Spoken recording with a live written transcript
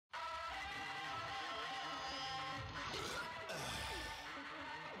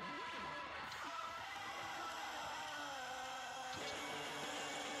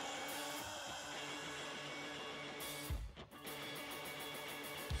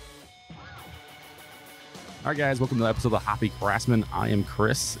All right, guys, welcome to the episode of the Hoppy Craftsmen. I am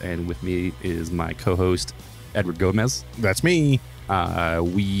Chris, and with me is my co-host, Edward Gomez. That's me.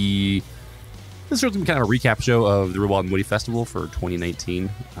 This is going to be kind of a recap show of the Real Wild and Woody Festival for 2019.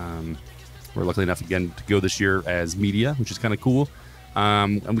 We're lucky enough again to go this year as media, which is kind of cool.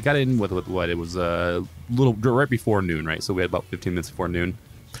 And we got in with what? It was a little right before noon, right? So we had about 15 minutes before noon.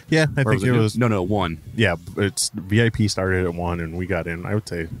 Yeah, I think it was... No, 1. Yeah, it's VIP started at 1, and we got in, I would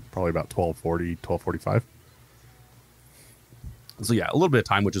say, probably about 12:40, 12:45. So yeah, a little bit of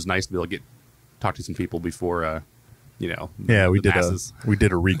time, which is nice to be able to talk to some people before, Yeah, we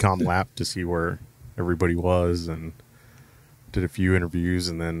did a recon lap to see where everybody was, and did a few interviews,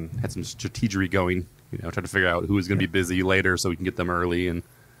 and then had some strategery going. Trying to figure out who was going to be busy later, so we can get them early and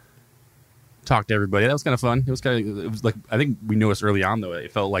talk to everybody. That was kind of fun. It was like, I think we noticed early on though,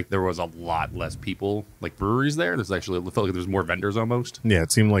 it felt like there was a lot less people, like breweries there. It felt like there's more vendors almost. Yeah,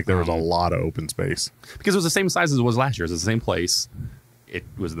 it seemed like there was a lot of open space because it was the same size as it was last year. It was the same place. It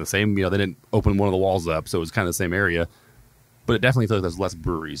was in the same, they didn't open one of the walls up, so it was kind of the same area, but it definitely felt like there's less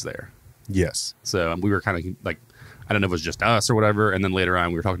breweries there. Yes. So we were kind of like, I don't know if it was just us or whatever. And then later on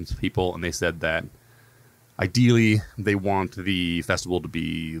we were talking to people and they said that ideally they want the festival to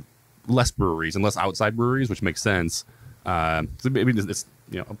be less breweries and less outside breweries, which makes sense. So maybe it's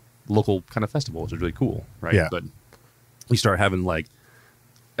a local kind of festival, which is really cool, right? Yeah. But you start having like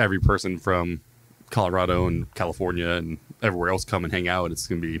every person from Colorado and California and everywhere else come and hang out. It's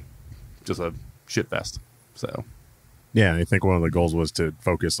going to be just a shit fest. So yeah, I think one of the goals was to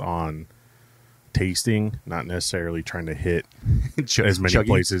focus on tasting, not necessarily trying to hit as many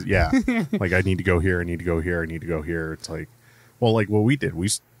places. Yeah, like I need to go here, I need to go here, I need to go here. It's like, well, like what we did, we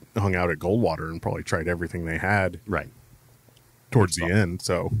hung out at Goldwater and probably tried everything they had right towards the end.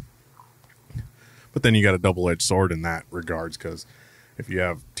 So, but then you got a double-edged sword in that regards, because if you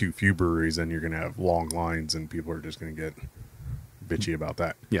have too few breweries, then you're going to have long lines and people are just going to get bitchy about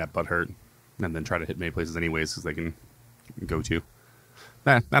that. Yeah, butthurt, and then try to hit many places anyways because they can go to.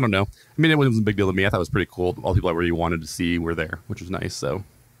 I don't know. I mean, it wasn't a big deal to me. I thought it was pretty cool. All the people I really wanted to see were there, which was nice. So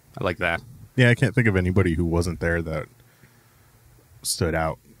I like that. Yeah, I can't think of anybody who wasn't there that stood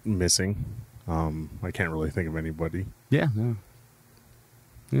out missing. I can't really think of anybody. Yeah.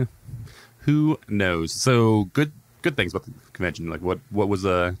 Yeah. Who knows? So good things about the convention. Like what was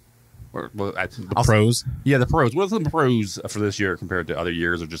the pros? Yeah, the pros. What are the pros for this year compared to other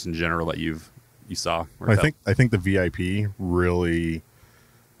years, or just in general that you saw? I think the VIP really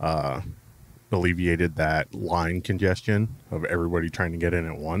alleviated that line congestion of everybody trying to get in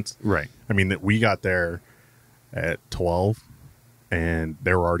at once. Right. I mean, that we got there at 12, and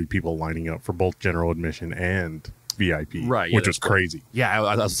there were already people lining up for both general admission and VIP, right? Which was crazy. Yeah,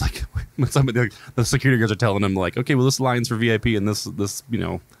 I was like, when somebody, the security guards are telling them like, okay, well, this line's for VIP and this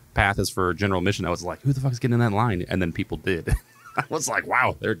path is for general admission. I was like, who the fuck is getting in that line? And then people did. I was like,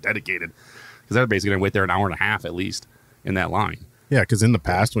 wow, they're dedicated, because they're basically gonna wait there an hour and a half at least in that line. Yeah, because in the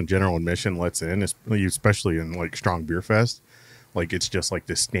past, when general admission lets in, especially in like Strong Beer Fest, like it's just like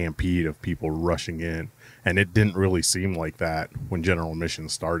this stampede of people rushing in, and it didn't really seem like that when general admission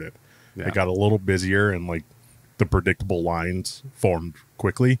started. Yeah. It got a little busier, and like the predictable lines formed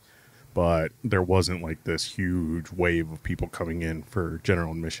quickly, but there wasn't like this huge wave of people coming in for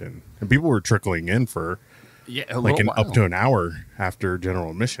general admission, and people were trickling in for up to an hour after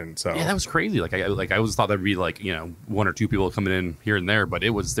general admission. So yeah, that was crazy. I always thought there'd be like one or two people coming in here and there, but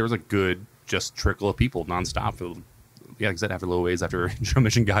there was a good just trickle of people nonstop. Yeah, like I said, after a little ways after general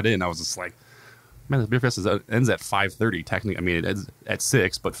admission got in, I was just like, man, the beer fest ends at 5:30. Technically, I mean it ends at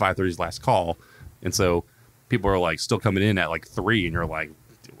 6, but 5:30 is last call, and so people are like still coming in at like 3, and you're like,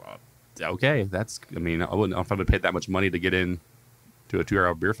 well, okay, that's. I mean, I wouldn't if I would pay that much money to get in to a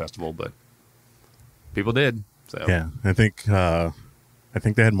 2-hour beer festival, but people did. So yeah, I think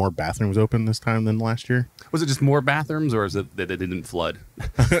they had more bathrooms open this time than last year. Was it just more bathrooms, or is it that it didn't flood?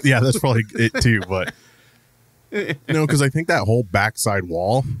 Yeah, that's probably it too. But no, because I think that whole backside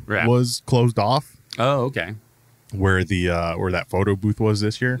wall was closed off. Oh, okay. Where that photo booth was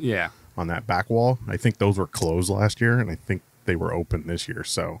this year. Yeah. On that back wall, I think those were closed last year, and I think they were open this year.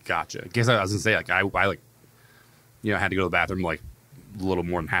 So gotcha. I guess I was gonna say I had to go to the bathroom like a little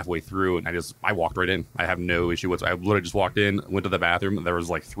more than halfway through, and I walked right in. I have no issue whatsoever. I literally just walked in, went to the bathroom, and there was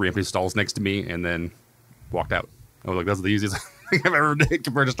like 3 empty stalls next to me, and then walked out. I was like, that's the easiest thing I've ever did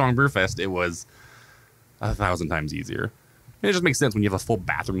compared to Strong Brew Fest. It was 1,000 times easier. And it just makes sense when you have a full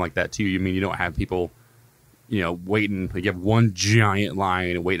bathroom like that too. You mean you don't have people waiting. Like you have one giant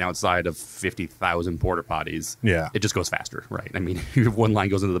line waiting outside of 50,000 porta potties. Yeah. It just goes faster, right? I mean, if one line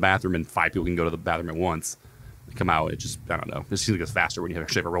goes into the bathroom and 5 people can go to the bathroom at once, come out, it just, I don't know. It just seems like it's faster when you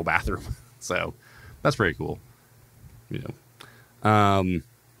actually have a real bathroom. So that's pretty cool. You know,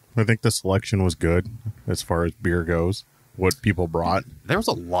 I think the selection was good as far as beer goes. What people brought. there was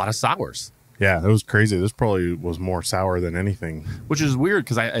a lot of sours, Yeah, it was crazy. This probably was more sour than anything. which is weird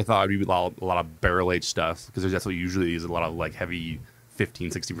because I thought it'd be a lot of barrel aged stuff because that's what usually is a lot of like heavy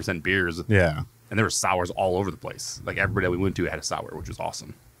 15-60% beers. Yeah. And there were sours all over the place. Like everybody that we went to had a sour, which was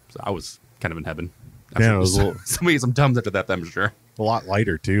awesome. So I was kind of in heaven. Yeah, it was Somebody ate some Tums after that, I'm sure. a lot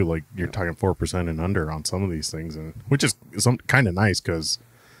lighter too. Like you're talking 4% and under on some of these things, and which is some kind of nice because,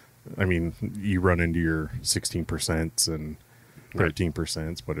 I mean, you run into your 16% and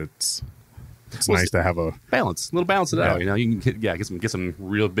 13%, but it's nice to have a little balance it out. Yeah. You know, you can get some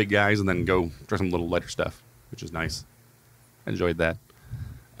real big guys and then go try some little lighter stuff, which is nice. I enjoyed that.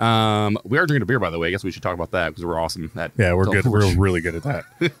 We are drinking a beer, by the way. I guess we should talk about that because we're awesome at we're good. We're really good at that.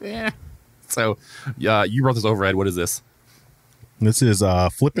 yeah. So, you brought this over, Ed. What is this? This is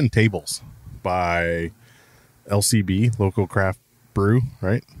Flippin' Tables by LCB, Local Craft Brew,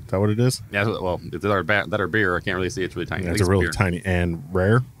 right? Is that what it is? Yeah, well, it's our beer. I can't really see. It's really tiny. Yeah, I it's think a really beer. tiny and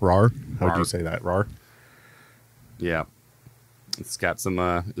rar. How would you say that? Rar? Yeah. It's got some.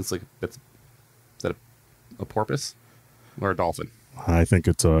 It's like is that a porpoise or a dolphin? I think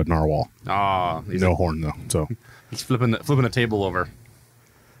it's a narwhal. Ah, No horn though. So he's flipping a table over.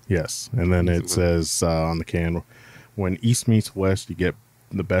 yes, and then it says on the can, when East meets West, you get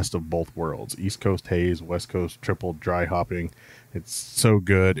the best of both worlds. East Coast haze, West Coast triple dry hopping. It's so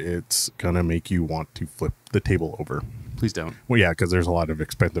good, it's gonna make you want to flip the table over. Please don't. Well, yeah, because there's a lot of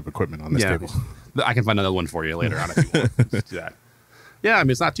expensive equipment on this table. I can find another one for you later on if you want. Let's do that. Yeah, I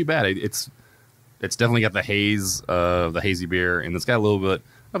mean, it's not too bad. It's definitely got the haze of the hazy beer, and it's got a little bit,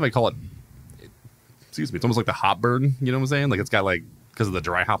 I don't know if I call it, excuse me, it's almost like the hop burn, you know what I'm saying? Like it's got like, because of the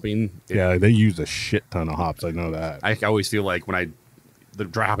dry hopping. Yeah, they use a shit ton of hops. I know that. I always feel like when the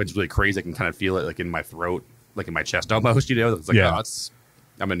dry hopping is really crazy, I can kind of feel it like in my throat, like in my chest almost, you know? It's like, Yeah.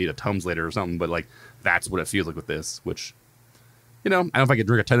 I'm going to need a Tums later or something, but like that's what it feels like with this, which, you know, I don't know if I could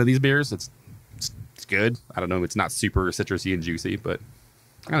drink a ton of these beers. It's good. I don't know. It's not super citrusy and juicy, but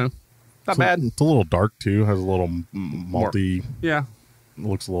I don't know. Not bad. It's a little dark too. Has a little malty. Yeah.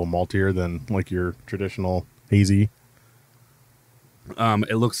 Looks a little maltier than like your traditional hazy.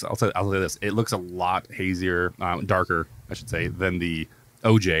 It looks. I'll say this. It looks a lot hazier, darker, I should say, than the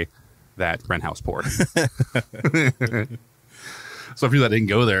OJ that Rent House poured. So for you that didn't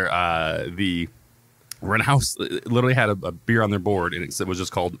go there, the Rent House literally had a beer on their board, and it was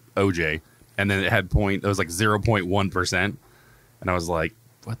just called OJ, and then it had it was like 0.1%, and I was like,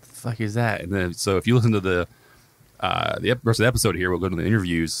 what the fuck is that? And then, so if you listen to the rest of the episode here, we'll go to the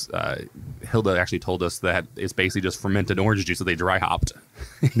interviews. Hilda actually told us that it's basically just fermented orange juice that they dry hopped.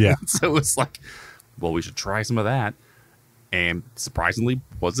 Yeah. So it's like, well, we should try some of that. And surprisingly,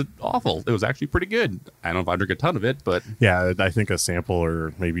 wasn't awful. It was actually pretty good. I don't know if I drink a ton of it, but Yeah, I think a sample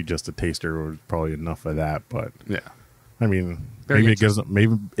or maybe just a taster was probably enough of that. But yeah, I mean, Very maybe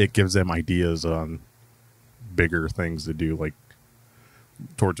it gives them ideas on bigger things to do, like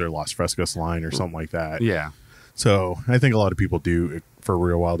towards their Las Frescas line or something like that. yeah. So I think a lot of people do it for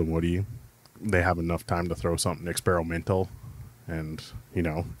Real Wild and Woody. They have enough time to throw something experimental, and you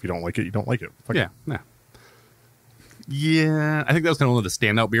know, if you don't like it, you don't like it. Fuck Yeah, yeah. Yeah, I think that was kind of one of the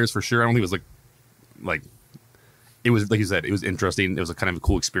standout beers for sure. I don't think it was like it was like you said, it was interesting. It was a kind of a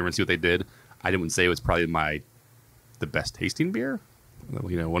cool experience, see what they did. I wouldn't say it was probably the best tasting beer,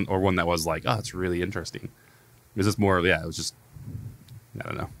 you know, one that was like, oh, it's really interesting. It was just more, yeah, it was just, I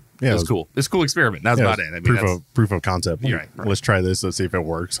don't know. Yeah, it was cool. It's a cool experiment. That's about it. I mean, proof of concept. You're right. Let's try this. Let's see if it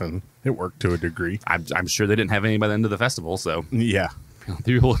works, and it worked to a degree. I'm sure they didn't have any by the end of the festival, so Yeah,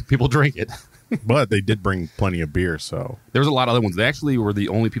 people drink it. but they did bring plenty of beer. So There was a lot of other ones. They actually were the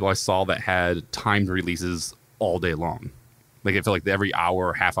only people I saw that had timed releases all day long. Like it felt like every hour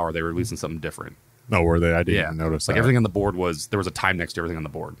or half hour they were releasing something different. no, were they? I didn't even notice like that. everything on the board there was a time next to everything on the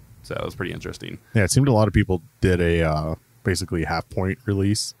board, so it was pretty interesting. Yeah, it seemed a lot of people did a basically half point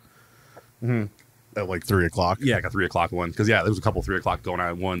release at like 3 o'clock. Yeah, like a 3 o'clock one because there was a couple 3 o'clock going on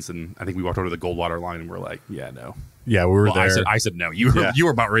at once, and I think we walked over to the Goldwater line and we're like, yeah, no. Yeah, we were Well, there. I said no. You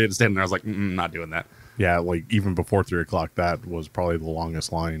were about ready to stand there. I was like, not doing that. Yeah, like even before 3 o'clock, that was probably the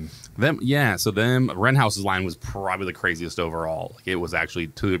longest line. So Ren House's line was probably the craziest overall. Like, it was actually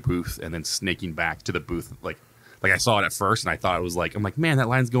to the booth and then snaking back to the booth. Like I saw it at first and I thought it was like, I'm like, man, that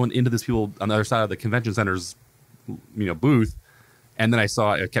line's going into this people on the other side of the convention center's, booth. And then I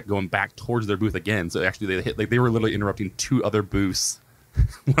saw it kept going back towards their booth again. So actually they were literally interrupting two other booths,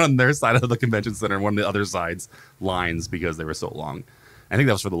 one on their side of the convention center and one on the other side's lines because they were so long. I think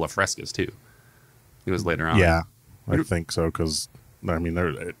that was for the La Frescas too. It was later on. Yeah, I think so because I mean,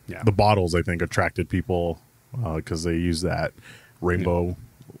 Yeah. the bottles I think attracted people because they use that rainbow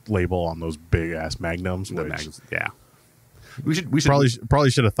label on those big ass magnums. The Which magnums, yeah. We should probably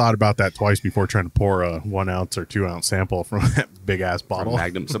should have thought about that twice before trying to pour a 1 ounce or 2 ounce sample from that big ass bottle.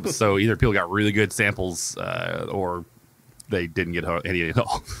 Magnum. So either people got really good samples, or they didn't get any at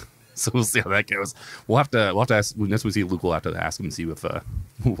all. So we'll see how that goes. We'll have to ask. Once we see Luke, we'll have to ask him and see if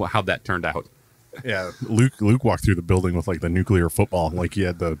how that turned out. Yeah, Luke walked through the building with like the nuclear football, like he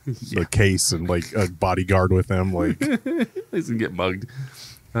had the case and like a bodyguard with him. Like he's gonna get mugged.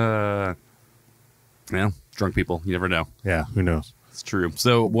 Yeah, drunk people. You never know. Yeah, who knows? It's true.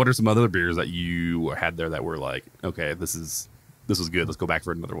 So, what are some other beers that you had there that were like, okay, this was good. Let's go back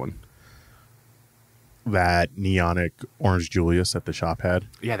for another one. That Neonic Orange Julius at the shop had.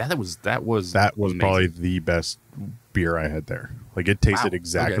 Yeah, that was amazing. Probably the best beer I had there. Like it tasted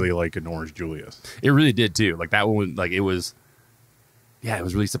exactly like an Orange Julius. It really did too. Like that one, like it was. Yeah, it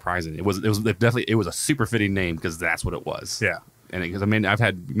was really surprising. It was definitely a super fitting name because that's what it was. Yeah, and because we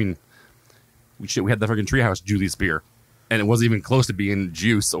had the freaking Treehouse Julius beer, and it wasn't even close to being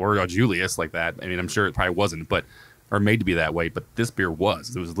juice or a Julius like that. I mean, I'm sure it probably wasn't, or made to be that way. But this beer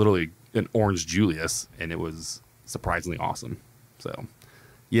was. It was literally an Orange Julius, and it was surprisingly awesome. So,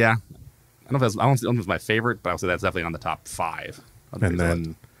 yeah, I don't know if it's my favorite, but I'll say that's definitely on the top 5. And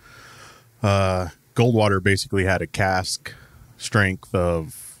then Goldwater basically had a cask strength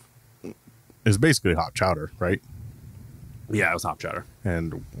of is basically hot chowder, right? Yeah, it was hot chowder,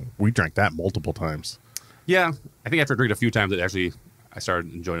 and we drank that multiple times. Yeah, I think after drinking it a few times, I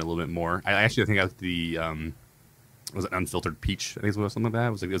started enjoying it a little bit more. I think I like the was it unfiltered peach? I think it was something like that.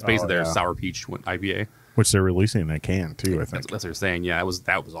 It was basically their sour peach IPA, which they're releasing in a can too. I think that's what they're saying. Yeah,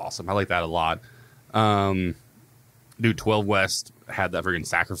 that was awesome. I like that a lot. Dude, 12 West had that friggin'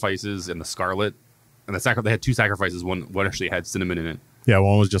 Sacrifices and the Scarlet, and they had 2 Sacrifices. One actually had cinnamon in it. Yeah,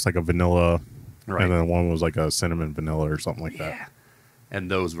 one was just like a vanilla, right, and then one was like a cinnamon vanilla or something like that. And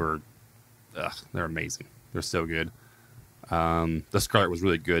those were, they're amazing. They're so good. The Scarlet was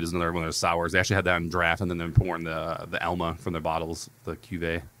really good. It's another one of their sours. They actually had that in draft, and then they're pouring the Elma from their bottles, the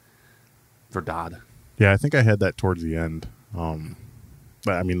Cuvée Verdad. Yeah, I think I had that towards the end.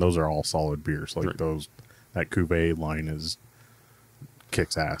 But I mean, those are all solid beers. Like that Cuvée line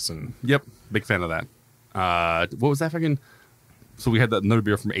kicks ass. And yep, big fan of that. What was that fucking? So we had another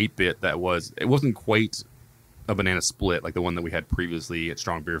beer from 8-Bit it wasn't quite a banana split like the one that we had previously at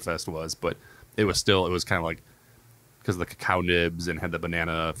Strong Beer Fest was, but it was kind of like, because of the cacao nibs and had the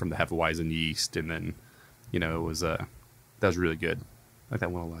banana from the Hefeweizen yeast, and then, it was that was really good. I like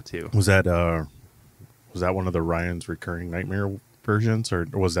that one a lot too. Was that one of the Ryan's Recurring Nightmare versions, or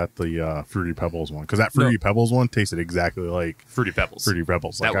was that the Fruity Pebbles one? Because that Fruity Pebbles one tasted exactly like Fruity Pebbles.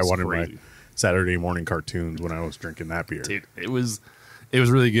 Like I wanted my Saturday morning cartoons when I was drinking that beer. Dude, it was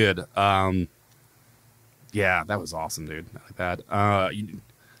really good. Yeah, that was awesome, dude. I like that.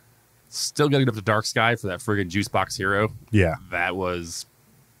 Still getting up to Dark Sky for that friggin' Juice Box Hero. Yeah, that was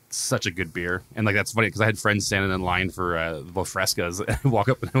such a good beer. And like that's funny because I had friends standing in line for the Frescas. I walk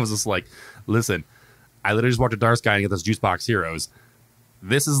up and I was just like, listen, I literally just walked to Dark Sky and get those Juice Box Heroes.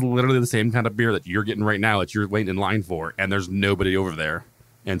 This is literally the same kind of beer that you're getting right now that you're waiting in line for, and there's nobody over there.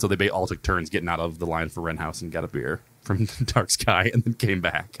 And so they all took turns getting out of the line for Wren House and got a beer from Dark Sky and then came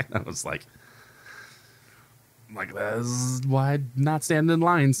back. And I was like, that's why I'm not standing in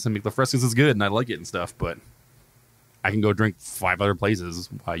lines. I mean, the Frescas is good and I like it and stuff, but I can go drink 5 other places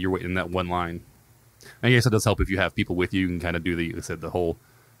while you're waiting in that one line. I guess it does help if you have people with you and kind of do the whole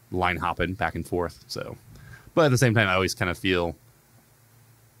line hopping back and forth. So, but at the same time, I always kind of feel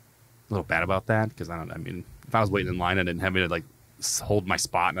a little bad about that because I mean, if I was waiting in line and didn't have me to like hold my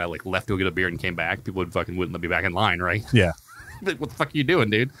spot and I like left to go get a beer and came back, people wouldn't let me back in line, right? Yeah. Like, what the fuck are you doing,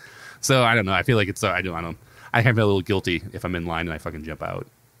 dude? So I don't know. I feel like it's I don't. I can feel a little guilty if I'm in line and I fucking jump out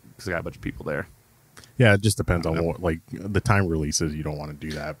because I got a bunch of people there. Yeah, it just depends on what, like the time releases. You don't want to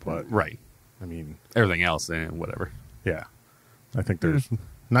do that, but right. I mean, everything else, whatever. Yeah, I think there's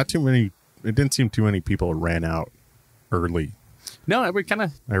not too many. It didn't seem too many people ran out early. No,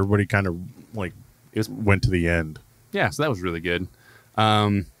 everybody kind of like went to the end. Yeah, so that was really good.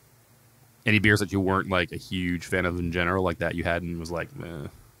 Any beers that you weren't like a huge fan of in general, like that you had and was like,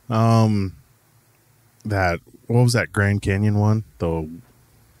 that what was that Grand Canyon one? The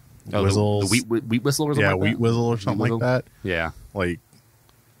Whistles, the wheat whistle or something. Yeah, like wheat whistle or something like that. Yeah, like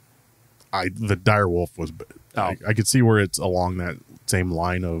the Dire Wolf was. I could see where it's along that same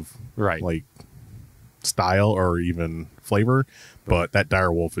line of like style or even flavor, but that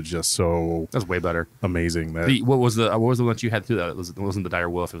Dire Wolf is just so that's way better, amazing. That what was the one that you had through that? It wasn't the Dire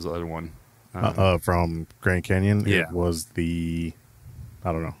Wolf. It was the other one from Grand Canyon. Yeah. It was the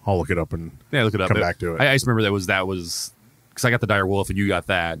I don't know. I'll look it up and look it up. come back to it. I just remember that was because I got the Dire Wolf and you got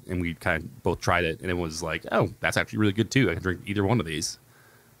that, and we kind of both tried it, and it was like, oh, that's actually really good too. I can drink either one of these.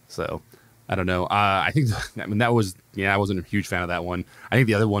 So I don't know. I think that was I wasn't a huge fan of that one. I think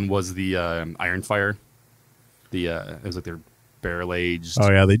the other one was the Iron Fire. It was like their barrel aged. Oh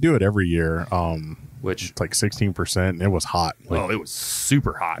yeah, they do it every year. Which it's like 16%, and it was hot. It was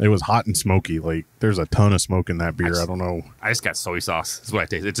super hot. It was hot and smoky. Like there's a ton of smoke in that beer. I don't know. I just got soy sauce. That's what I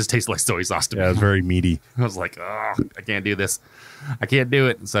taste. It just tastes like soy sauce to me. Yeah, it's very meaty. I was like, oh, I can't do this. I can't do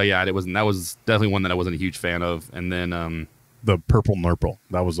it. So yeah, that was definitely one that I wasn't a huge fan of. And then the Purple Nurple.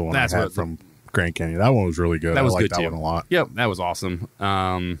 That was the one I had from Grand Canyon. That one was really good. That was I liked good that too. one a lot. Yep, that was awesome.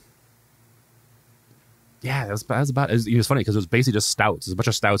 Yeah, that was about. It was funny because it was basically just stouts. There's a bunch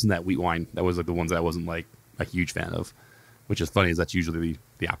of stouts in that wheat wine. That was like the ones that I wasn't like a huge fan of. Which is funny, is that's usually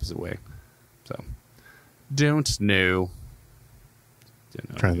the opposite way. So, don't know.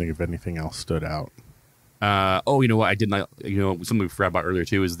 I'm trying to think if anything else stood out. You know what? I did not. Something we forgot about earlier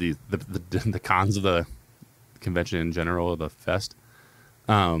too is the cons of the convention in general, of the fest.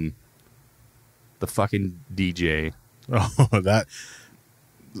 The fucking DJ. Oh, that.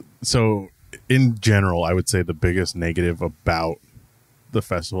 So, in general, I would say the biggest negative about the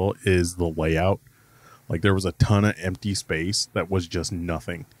festival is the layout. Like, there was a ton of empty space that was just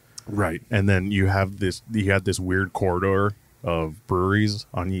nothing. Right. And then you had this weird corridor of breweries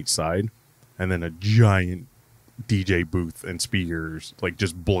on each side, and then a giant DJ booth and speakers, like,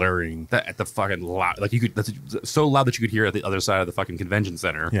 just blaring. That at the fucking loud, like, that's so loud that you could hear at the other side of the fucking convention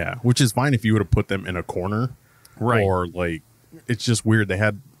center. Yeah, which is fine if you would have put them in a corner. Right. Or, like, it's just weird.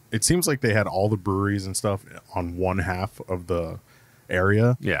 It seems like they had all the breweries and stuff on one half of the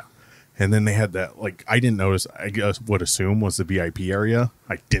area. Yeah. And then they had that, like, I didn't notice, I guess would assume was the VIP area.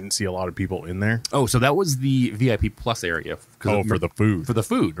 I didn't see a lot of people in there. Oh, so that was the VIP Plus area. Oh, for the food. For the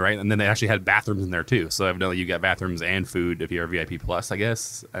food, right? And then they actually had bathrooms in there, too. So evidently you got bathrooms and food if you're a VIP Plus, I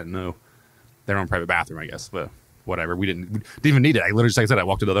guess. I don't know. Their own private bathroom, I guess. But whatever. We didn't even need it. I literally, just like I said, I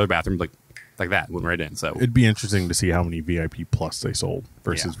walked to the other bathroom like that, went right in. So it'd be interesting to see how many VIP Plus they sold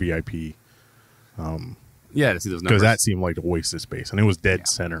versus VIP. Yeah, to see those numbers. Because that seemed like a waste of space. And it was dead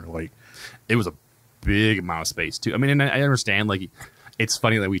center. Like, it was a big amount of space too. I mean, and I understand, like, it's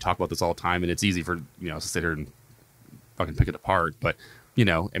funny that we talk about this all the time, and it's easy for to sit here and fucking pick it apart. But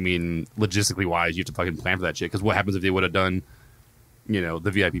I mean, logistically wise, you have to fucking plan for that shit. Because what happens if they would have done,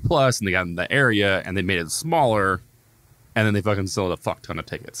 the VIP Plus and they got in the area and they made it smaller, and then they fucking sold a fuck ton of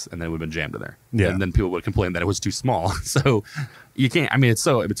tickets, and then it would have been jammed in there. Yeah, and then people would complain that it was too small. So you can't. I mean, it's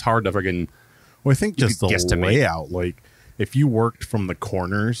hard to fucking. Well, I think just the layout, like, if you worked from the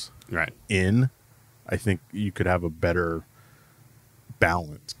corners right in, I think you could have a better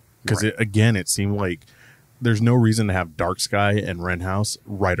balance. Because, again, it seemed like there's no reason to have Dark Sky and Wren House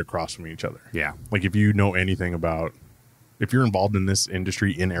right across from each other. Yeah. Like, if you know anything about, if you're involved in this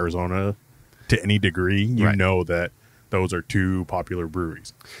industry in Arizona to any degree, you know that those are two popular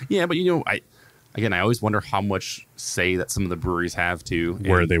breweries. Yeah, but I always wonder how much say that some of the breweries have to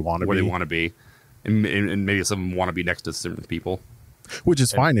where they want to be. And maybe some of them want to be next to certain people, which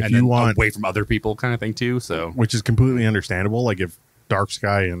is fine if and you want away from other people, kind of thing too. So, which is completely understandable. Like, if Dark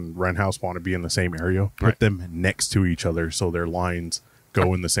Sky and Wren House want to be in the same area, put them next to each other so their lines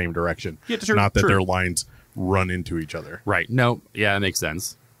go in the same direction. Yeah, true, not that their lines run into each other. Right? No, yeah, that makes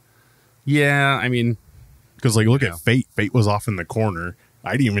sense. Yeah, I mean, because like look at Fate. Fate was off in the corner.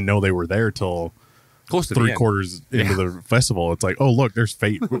 I didn't even know they were there till close to 3/4 into the festival. It's like, oh look, there's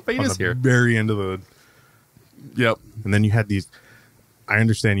Fate. Fate on is the here. Very end of the. Yep. And then you had these. I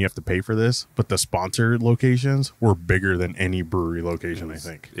understand you have to pay for this, but the sponsored locations were bigger than any brewery location. I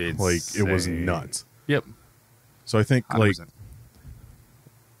think it was nuts. Yep. So I think 100%. like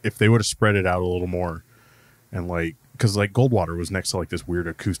if they would have spread it out a little more, and like because like Goldwater was next to like this weird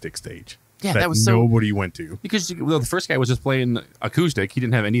acoustic stage. Yeah, that was nobody went to because the first guy was just playing acoustic. He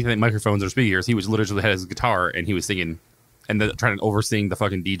didn't have anything microphones or speakers. He was literally had his guitar and he was singing. And trying to overseeing the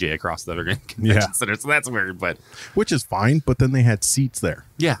fucking DJ across the other convention center. So that's weird, but which is fine. But then they had seats there.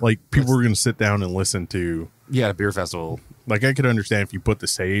 Yeah, like people were going to sit down and listen to. Yeah, a beer festival. Like I could understand if you put the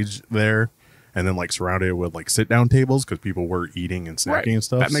stage there, and then like surrounded it with like sit down tables because people were eating and snacking and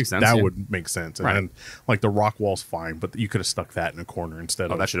stuff. That makes sense. That would make sense. And then like the rock wall's fine, but you could have stuck that in a corner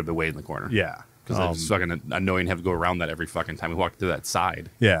instead. Oh, that should have been way in the corner. Yeah, because it's fucking annoying to have to go around that every fucking time we walk to that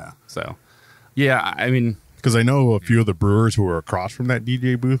side. Yeah. So, yeah, I mean. Because I know a few of the brewers who were across from that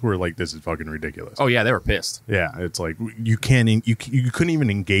DJ booth were like, "This is fucking ridiculous." Oh yeah, they were pissed. Yeah, it's like you couldn't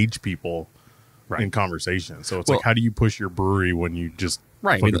even engage people in conversation. So it's like, how do you push your brewery when you just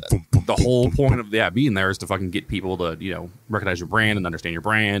Right. I mean, Boom, boom, the boom, whole boom, point boom. of being there is to fucking get people to, recognize your brand and understand your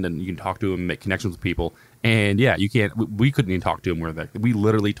brand, and you can talk to them, make connections with people. And yeah, you can't. We couldn't even talk to them. We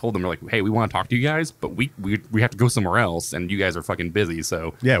literally told them, we're like, hey, we want to talk to you guys, but we have to go somewhere else, and you guys are fucking busy.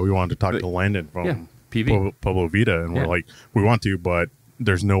 So Yeah, we wanted to talk to Landon from PV. Pueblo Vita, and we're like, we want to, but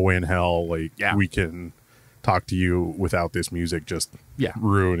there's no way in hell we can talk to you without this music just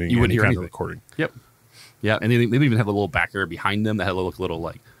ruining you wouldn't any hear kind anything. of recording. Yep. Yeah, and they even have a little back area behind them that had a little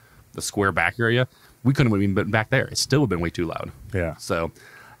like the square back area. We couldn't have even been back there. It still would have been way too loud. Yeah. So,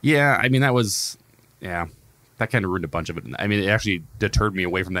 yeah, I mean, that kind of ruined a bunch of it. I mean, it actually deterred me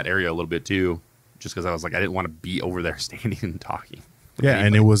away from that area a little bit too, just because I was like, I didn't want to be over there standing and talking. Yeah,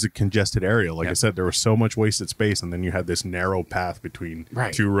 and it was a congested area. Like Yeah. I said, there was so much wasted space, and then you had this narrow path between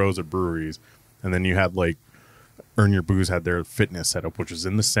two rows of breweries, and then you had Earn Your Booze had their fitness setup, which was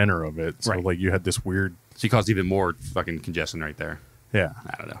in the center of it. So you had this weird. So you caused even more fucking congestion right there. Yeah,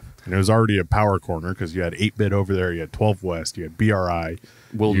 I don't know. And it was already a power corner because you had 8-Bit over there, you had 12 West, you had BRI,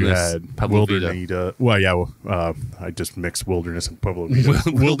 Wilderness, you had Pueblo Wildernita. Well, yeah, I just mixed Wilderness and Pueblo Vita.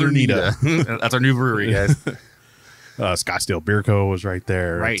 Wildernita. That's our new brewery, guys. Scottsdale Beer Co. was right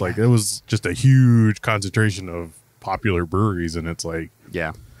there. Right. It's like it was just a huge concentration of popular breweries, and it's like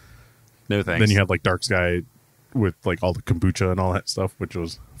yeah, no thanks. Then you had Dark Sky with all the kombucha and all that stuff, which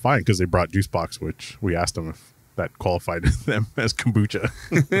was fine because they brought Juice Box, which we asked them if that qualified them as kombucha.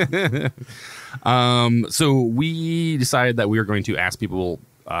 So we decided that we were going to ask people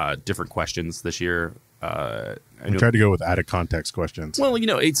different questions this year. We tried to go with added context questions. Well,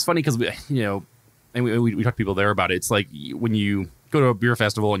 it's funny because and we talked to people there about it. It's like when you go to a beer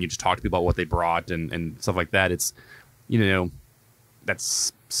festival and you just talk to people about what they brought and stuff like that. It's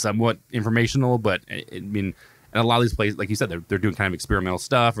that's somewhat informational, but I mean, and a lot of these places, like you said, they're doing kind of experimental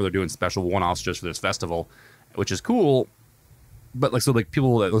stuff, or they're doing special one-offs just for this festival, which is cool. But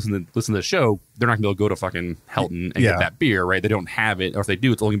people that listen to the show, they're not gonna be able to go to fucking Helton and get that beer, right? They don't have it, or if they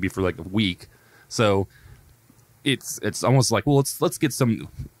do, it's only gonna be for a week. So it's almost like, well, let's get some.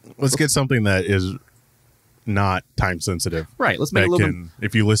 Let's get something that is not time sensitive. Right. Let's make a little.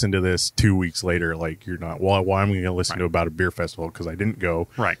 If you listen to this 2 weeks later, you're not. Well, why am I going to listen to about a beer festival because I didn't go?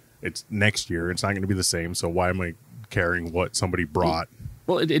 Right. It's next year. It's not going to be the same. So why am I caring what somebody brought?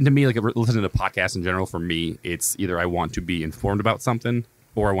 Well, and to me, listening to podcasts in general, for me, it's either I want to be informed about something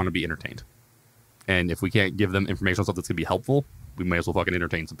or I want to be entertained. And if we can't give them information on stuff that's going to be helpful, we may as well fucking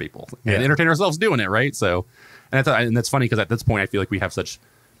entertain some people and entertain ourselves doing it, right? So, and that's funny because at this point, I feel like we have such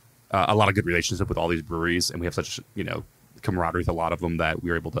a lot of good relationship with all these breweries, and we have such camaraderie with a lot of them that we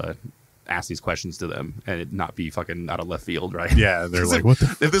were able to ask these questions to them and it not be fucking out of left field, right? Yeah, they're like, what the?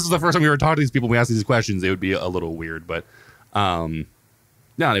 If this was the first time we were talking to these people, we asked these questions, it would be a little weird, but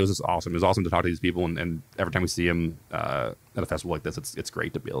no, it was just awesome. It was awesome to talk to these people, and every time we see them at a festival like this, it's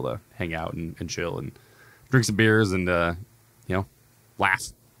great to be able to hang out and chill and drink some beers and laugh,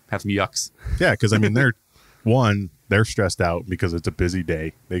 have some yucks. Yeah, because I mean, they're stressed out because it's a busy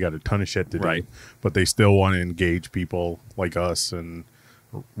day. They got a ton of shit to do, Right. But they still want to engage people like us and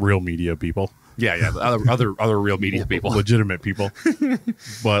real media people. Yeah, the other real media people, legitimate people.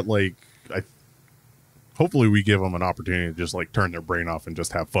 But hopefully we give them an opportunity to just turn their brain off and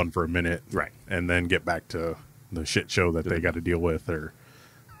just have fun for a minute, right? And then get back to the shit show that they got to deal with. Or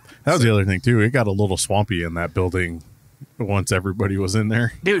that was the other thing too. It got a little swampy in that building once everybody was in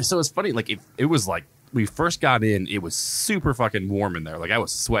there, dude. So it's funny. It was we first got in, it was super fucking warm in there. I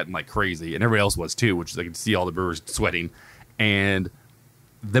was sweating like crazy, and everybody else was too, which is I could see all the brewers sweating. And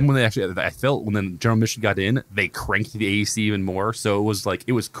then when I felt when the General Mission got in, they cranked the AC even more, so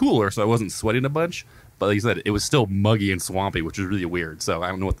it was cooler, so I wasn't sweating a bunch. But like you said, it was still muggy and swampy, which was really weird. So I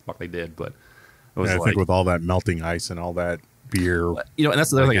don't know what the fuck they did, but it was I think with all that melting ice and all that beer, and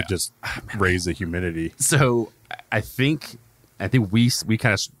that's the other thing. It just raised the humidity. So I think we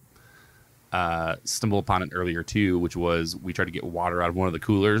kind of stumbled upon it earlier too, which was we tried to get water out of one of the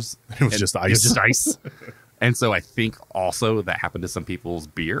coolers. It was just ice. It was just ice. And so I think also that happened to some people's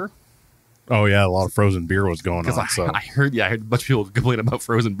beer. Oh yeah, a lot of frozen beer was going on. I heard a bunch of people complain about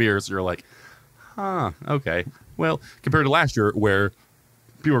frozen beers. So you're like, huh, okay. Well, compared to last year where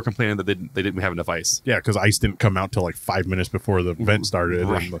people were complaining that they didn't have enough ice. Yeah, because ice didn't come out till 5 minutes before the event started.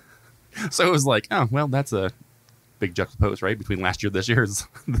 Right. So it was like, oh, well, that's a big juxtapose, right? Between last year and this year.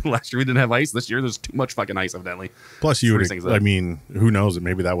 Last year we didn't have ice. This year there's too much fucking ice, evidently. Plus, I mean, who knows?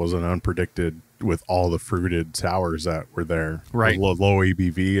 Maybe that was an unpredicted with all the fruited sours that were there. Right. Low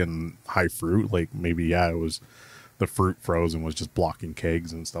ABV and high fruit. Maybe, it was the fruit froze and was just blocking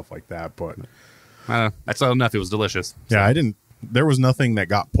kegs and stuff like that. But I saw enough. It was delicious. Yeah, there was nothing that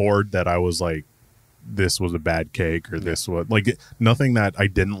got poured that I was like, this was a bad cake or this was like nothing that I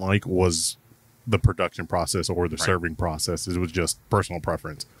didn't like was the production process or the serving process. It was just personal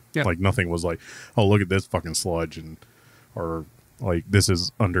preference. Yeah. Like nothing was like, oh, look at this fucking sludge or like this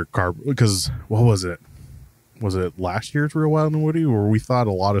is under carb. Because what was it? Was it last year's Real Wild and Woody where we thought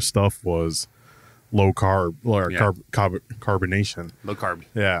a lot of stuff was low carb or carbonation? Low carb.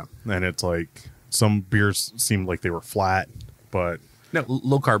 Yeah. And it's like some beers seemed like they were flat, but no,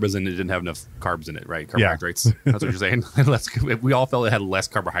 low carb isn't. It didn't have enough carbs in it, right? Yeah. Carbohydrates. That's what you're saying. We all felt it had less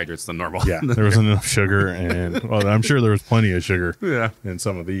carbohydrates than normal. Yeah, there wasn't enough sugar, and well, I'm sure there was plenty of sugar. In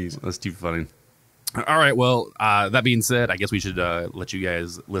some of these. That's too funny. All right. Well, that being said, I guess we should let you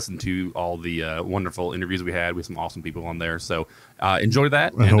guys listen to all the wonderful interviews we had with some awesome people on there. So enjoy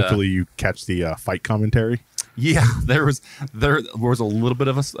that, and hopefully you catch the fight commentary. Yeah, there was a little bit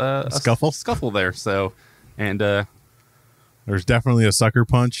of a scuffle there. So, and. There's definitely a sucker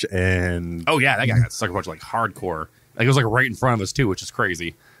punch, and oh yeah, that guy got sucker punch like hardcore. Like it was like right in front of us too, which is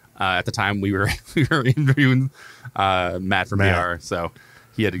crazy. At the time we were interviewing Matt from PR, so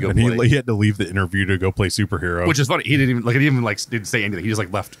he had to go. And he had to leave the interview to go play superhero, which is funny. He didn't didn't say anything. He just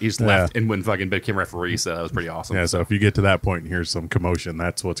like left. He just left and went fucking became referee. So that was pretty awesome. Yeah. So if you get to that point and here's some commotion,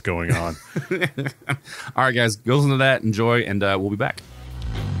 that's what's going on. All right, guys, go listen to that. Enjoy, and we'll be back.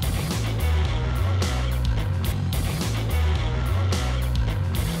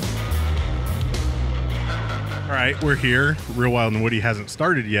 All right, we're here. Real Wild and Woody hasn't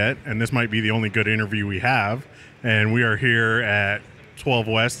started yet, and this might be the only good interview we have. And we are here at 12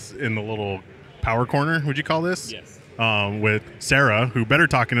 West in the little power corner, would you call this? Yes. With Sarah, who better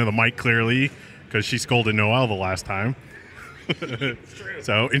talk into the mic clearly because she scolded Noel the last time.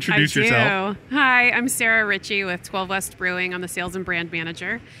 So introduce yourself. Hi, I'm Sarah Ritchie with 12 West Brewing. I'm the sales and brand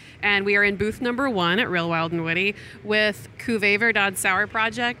manager. And we are in booth number 1 at Real Wild and Woody with Cuvée Verdad Sour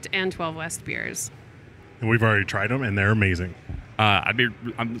Project and 12 West beers. And we've already tried them, and they're amazing.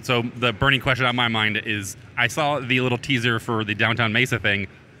 So the burning question on my mind is, I saw the little teaser for the Downtown Mesa thing,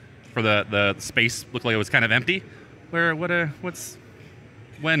 for the space looked like it was kind of empty. When,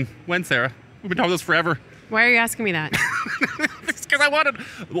 Sarah? We've been talking about this forever. Why are you asking me that? Because I wanted.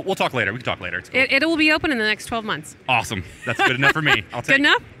 We'll talk later. We can talk later. It's cool. It will be open in the next 12 months. Awesome. That's good enough for me. I'll take. Good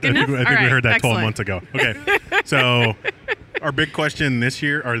enough. Good enough. I think we heard that excellent. 12 months ago. Okay, so our big question this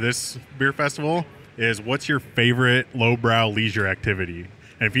year, or this beer festival, is what's your favorite lowbrow leisure activity?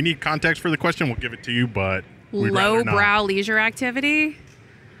 And if you need context for the question, we'll give it to you, but lowbrow leisure activity?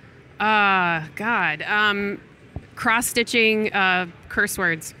 Cross-stitching curse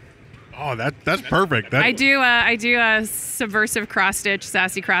words. Oh, that's perfect. I do a subversive cross-stitch,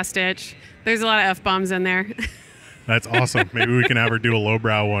 sassy cross-stitch. There's a lot of F-bombs in there. That's awesome. Maybe we can have her do a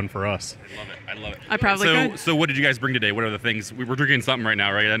lowbrow one for us. I love it. I probably could. So what did you guys bring today? What are the things? We're drinking something right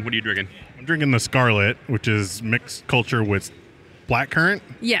now, right? And what are you drinking? I'm drinking the Scarlet, which is mixed culture with blackcurrant.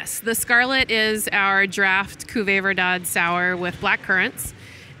 Yes, the Scarlet is our draft Cuvée Verdad sour with black currants.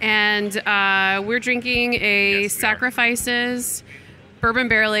 And we're drinking a Sacrifices bourbon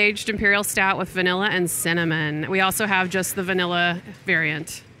barrel-aged imperial stout with vanilla and cinnamon. We also have just the vanilla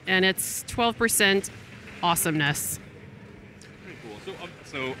variant. And it's 12% awesomeness. Pretty cool.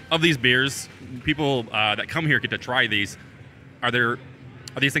 So of these beers, people that come here get to try these. Are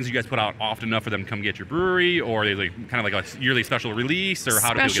these things you guys put out often enough for them to come get your brewery, or are they like kind of like a yearly special release, or how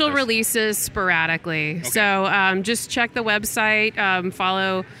do people get Special this? releases sporadically. Okay. So just check the website,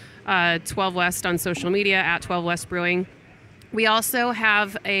 follow 12 West on social media at 12 West Brewing. We also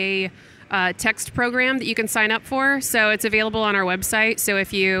have a text program that you can sign up for. So it's available on our website. So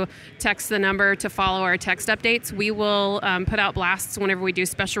if you text the number to follow our text updates, we will put out blasts whenever we do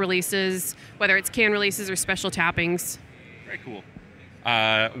special releases, whether it's can releases or special tappings. Very cool.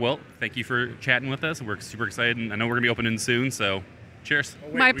 Well, thank you for chatting with us. We're super excited. And I know we're going to be opening soon, so cheers. Oh,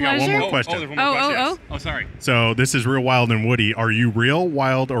 wait, My we got pleasure. one more question. there's one more question. Oh, sorry. So this is Real Wild and Woody. Are you real,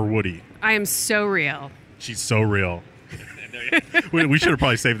 wild, or Woody? I am so real. She's so real. We should have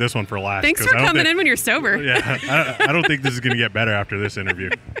probably saved this one for last. Thanks for coming in when you're sober. Yeah, I don't think this is going to get better after this interview.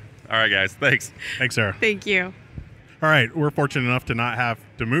 All right, guys. Thanks. Thanks, Sarah. Thank you. All right, we're fortunate enough to not have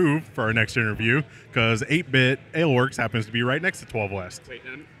to move for our next interview because 8-Bit Ale Works happens to be right next to 12 West. Wait,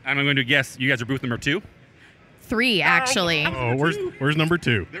 I'm going to guess you guys are booth number 2? 3, actually. Oh, where's number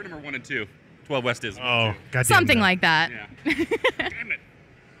 2? They're number 1 and 2. 12 West is. Oh, goddamn. Something like that. Yeah. Damn it.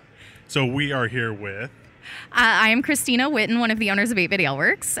 So we are here with. I am Christina Witten, one of the owners of 8-Bit Ale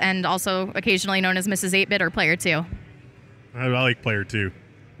Works, and also occasionally known as Mrs. 8-Bit or Player 2. I like Player 2.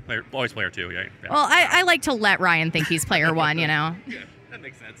 Always player 2, yeah. Well, I like to let Ryan think he's Player 1, you know. Yeah, that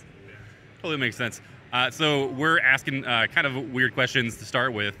makes sense. Totally makes sense. So we're asking kind of weird questions to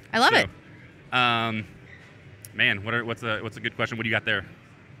start with. I love it. Man, what's a good question? What do you got there?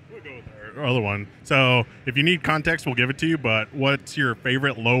 We'll go with our other one. So, if you need context, we'll give it to you. But what's your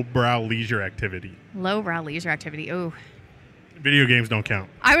favorite lowbrow leisure activity? Lowbrow leisure activity. Ooh. Video games don't count.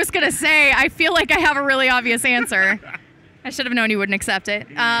 I was going to say, I feel like I have a really obvious answer. I should have known you wouldn't accept it.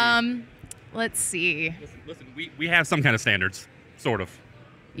 Let's see. Listen, we have some kind of standards, sort of.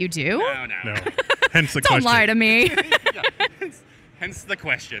 You do? No. Hence the Don't question. lie to me. Hence the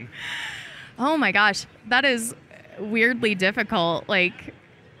question. Oh my gosh, that is weirdly difficult. Like,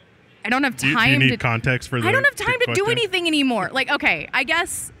 I don't have time do you need to context for the I don't have time to question? do anything anymore. Like, okay, I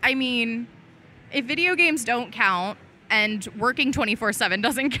guess, I mean, if video games don't count and working 24/7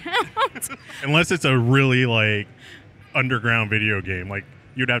 doesn't count. Unless it's a really, like, underground video game. Like,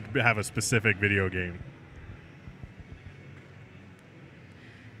 you'd have to have a specific video game.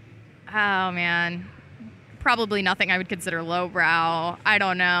 Oh, man. Probably nothing I would consider lowbrow. I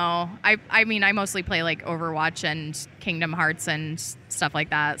don't know. I mean, I mostly play, like, Overwatch and Kingdom Hearts and stuff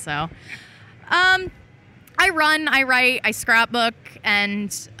like that, so. I run, I write, I scrapbook,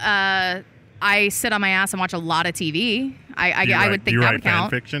 and I sit on my ass and watch a lot of TV. I would think that would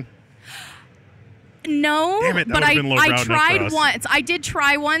count. Fan fiction? No, Damn it, that but would've been lowbrow I enough for tried us. once. I did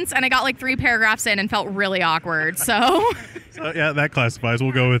try once, and I got like 3 paragraphs in and felt really awkward. So So, yeah, that classifies.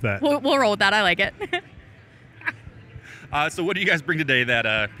 We'll go with that. we'll roll with that. I like it. So what do you guys bring today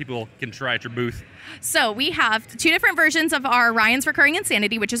that people can try at your booth? So we have 2 different versions of our Ryan's Recurring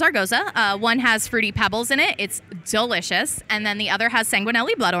Insanity, which is our Goza. One has Fruity Pebbles in it. It's delicious. And then the other has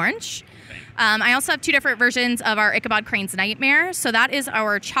Sanguinelli Blood Orange. I also have 2 different versions of our Ichabod Crane's Nightmare. So that is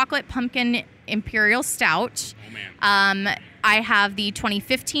our Chocolate Pumpkin Imperial Stout. Oh, man. I have the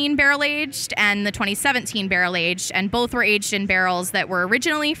 2015 barrel aged and the 2017 barrel aged, and both were aged in barrels that were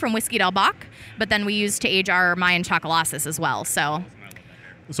originally from Whiskey Del Bach, but then we used to age our Mayan Chocolossus as well. So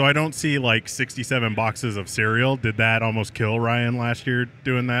So I don't see like 67 boxes of cereal. Did that almost kill Ryan last year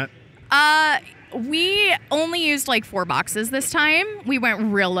doing that? we only used like 4 boxes this time. We went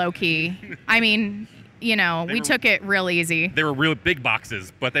real low key. I mean, you know, we took it real easy. They were real big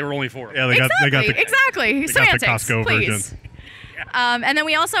boxes, but they were only 4. Yeah, they got the exactly. got the Semantics, Costco please. version. And then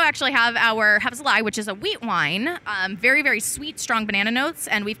we also actually have our Hefzelai, which is a wheat wine. Very, very sweet, strong banana notes.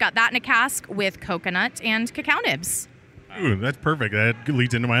 And we've got that in a cask with coconut and cacao nibs. Ooh, that's perfect. That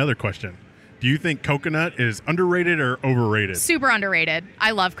leads into my other question. Do you think coconut is underrated or overrated? Super underrated. I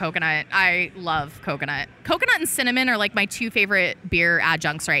love coconut. I love coconut. Coconut and cinnamon are like my 2 favorite beer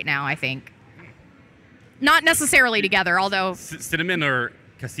adjuncts right now, I think. Not necessarily together, although... Cinnamon or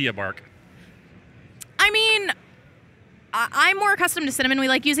cassia bark? I mean... I'm more accustomed to cinnamon. We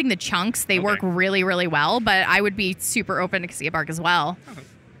like using the chunks. They work really, really well, but I would be super open to cassia bark as well.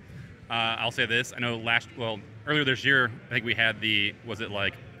 I'll say this. I know earlier this year, I think we had was it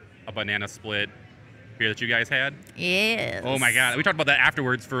like a banana split beer that you guys had? Yes. Oh my God. We talked about that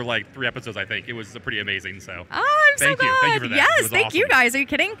afterwards for like 3 episodes, I think. It was pretty amazing. So. Oh, I'm so Thank glad. you. Thank you for that. It Yes, was thank you awesome. guys. Are you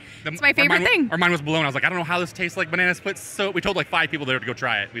kidding? It's my favorite thing. Our mind was blown. I was like, I don't know how this tastes like banana splits. So we told like 5 people there to go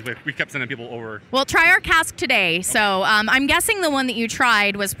try it. We kept sending people over. Well, try our cask today. So I'm guessing the one that you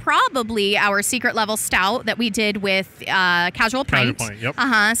tried was probably our secret level stout that we did with Casual Pint.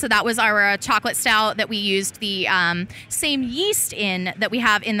 Yep. So that was our chocolate stout that we used the same yeast in that we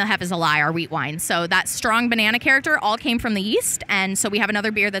have in the Hefezalai, our wheat wine. So that strong banana character all came from the yeast. And so we have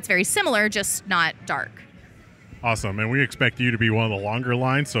another beer that's very similar, just not dark. Awesome. And we expect you to be one of the longer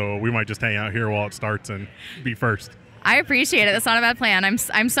lines, so we might just hang out here while it starts and be first. I appreciate it. That's not a bad plan.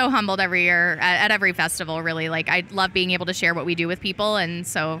 I'm so humbled every year at every festival, really. Like, I love being able to share what we do with people. And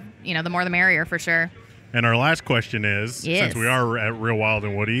so, you know, the more the merrier for sure. And our last question is, since we are at Real Wild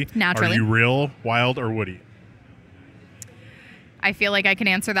and Woody, Naturally. Are you real, wild, or woody? I feel like I can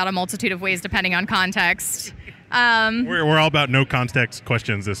answer that a multitude of ways depending on context. We're all about no context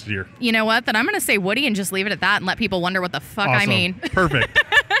questions this year. You know what? Then I'm going to say Woody and just leave it at that and let people wonder what the fuck I Awesome. mean. Perfect.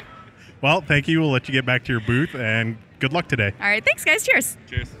 Well, thank you. We'll let you get back to your booth, and good luck today. All right. Thanks, guys. Cheers.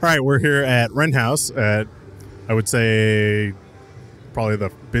 Cheers. All right, we're here at Wren House at, I would say, probably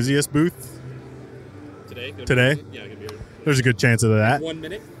the busiest booth today. Yeah, good beer. There's a good chance of that. 1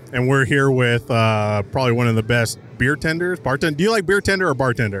 minute. And we're here with probably one of the best beer tenders. Bartender. Do you like beer tender or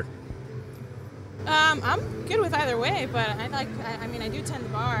bartender? I'm good with either way, but I do tend the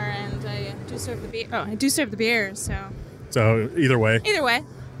bar and I do serve the beer. Oh, I do serve the beer, so. So either way,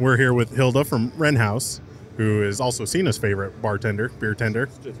 we're here with Hilda from Wren House, who is also Cena's favorite beer tender.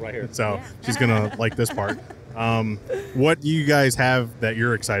 It's right here. So she's gonna like this part. What do you guys have that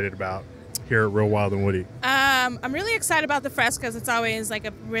you're excited about here at Real Wild and Woody? I'm really excited about the frescas. It's always like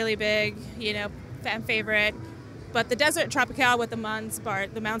a really big, fan favorite. But the Desert Tropical with the Mounds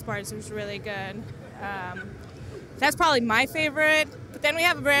bars was really good. That's probably my favorite. But then we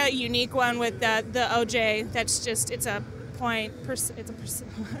have a very unique one with the OJ. That's just, it's a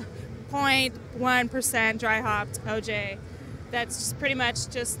 0.1% dry hopped OJ. That's just pretty much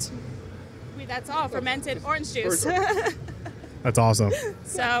just, that's all fermented orange juice. That's awesome.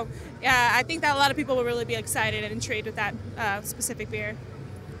 So, yeah, I think that a lot of people will really be excited and intrigued with that specific beer.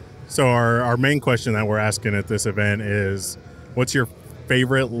 So our main question that we're asking at this event is, what's your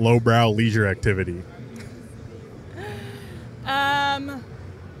favorite lowbrow leisure activity?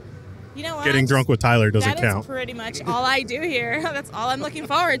 You know what? Getting drunk with Tyler doesn't count. That's pretty much all I do here. That's all I'm looking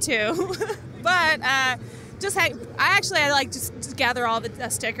forward to. But I like just gather all the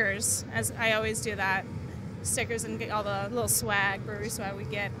stickers, as I always do that. Stickers and get all the little brewery swag we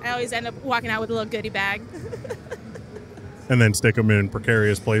get. I always end up walking out with a little goodie bag. And then stick them in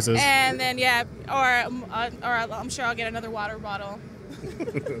precarious places. And then, yeah, or I'm sure I'll get another water bottle.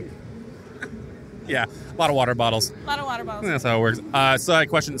 Yeah, a lot of water bottles. A lot of water bottles. That's how it works. So I had a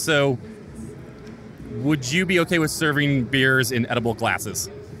question. So, would you be okay with serving beers in edible glasses?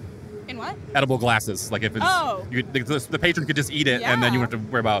 In what? Edible glasses. Like if it's, the patron could just eat it, and then you wouldn't have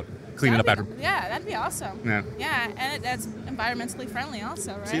to worry about cleaning up after. Yeah, that'd be awesome. Yeah. Yeah, and that's environmentally friendly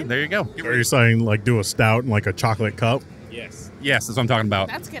also, right? See, there you go. Are you saying like do a stout in like a chocolate cup? Yes. Yes, that's what I'm talking about.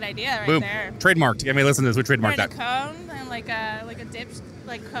 That's a good idea right Boom. there. Trademarked. I mean, listen to this. We trademarked Or in that. a cone and like a dip,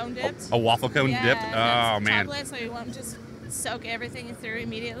 like cone dipped. A waffle cone Yeah, dipped. and Oh man. chocolate, so you won't just soak everything through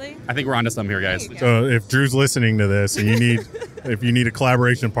immediately. I think we're onto something here, guys. There you So if Drew's listening to this and if you need a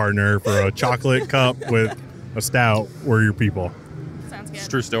collaboration partner for a chocolate cup with a stout, we're your people. Sounds good. It's a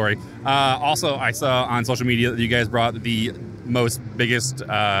true story. Also, I saw on social media that you guys brought the biggest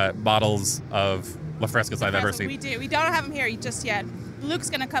bottles of La Frescas I've ever seen. We do. We don't have them here just yet.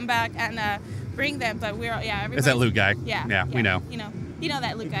 Luke's gonna come back and bring them, but everybody. Is that Luke guy? Yeah. Yeah, we know. You know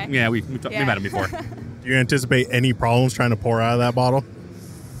that Luke guy. Yeah, we met him before. Do you anticipate any problems trying to pour out of that bottle?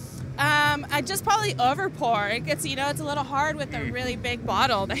 I just probably over pour. It gets, it's a little hard with a really big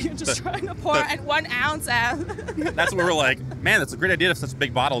bottle that you're just trying to pour at 1 ounce out. That's where we're like, man, that's a great idea to have such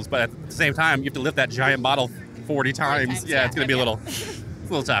big bottles, but at the same time, you have to lift that giant bottle 40 times. Yeah, it's going to be it's a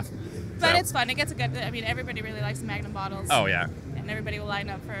little tough. But it's fun. It gets a good, everybody really likes Magnum bottles. Oh, yeah. And everybody will line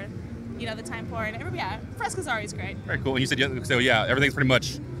up for, the time pour. And Fresca's always great. Very cool. And you said, everything's pretty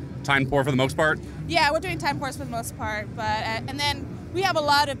much time pour for the most part? Yeah, we're doing time pours for the most part. But and then we have a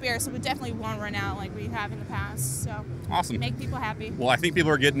lot of beer, so we definitely won't run out like we have in the past. So awesome. Make people happy. Well, I think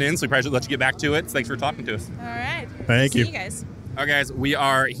people are getting in, so we probably should let you get back to it. Thanks for talking to us. All right. Thank you. See you guys. All right, guys, we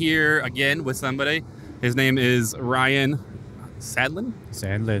are here again with somebody. His name is Ryan Sadlin?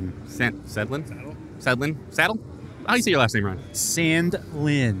 Sandlin. Sadlin? Saddle? How do you say your last name, Ryan?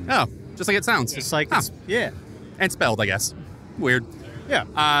 Sandlin. Oh, just like it sounds. Just like yeah. And spelled, I guess. Weird.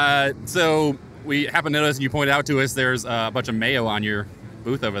 Yeah. So we happen to notice, and you pointed out to us, there's a bunch of mayo on your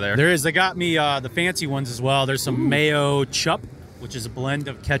booth over there. There is. They got me the fancy ones as well. There's some mayo chup, which is a blend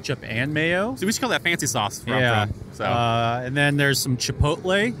of ketchup and mayo. So we should call that fancy sauce. So. And then there's some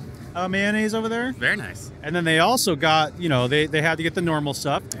chipotle mayonnaise over there. Very nice. And then they also got, they had to get the normal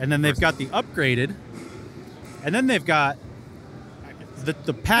stuff. And then they've got the upgraded. And then they've got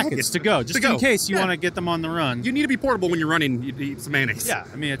the packets to go, just in case you want to get them on the run. You need to be portable when you're running. You eat some mayonnaise. Yeah,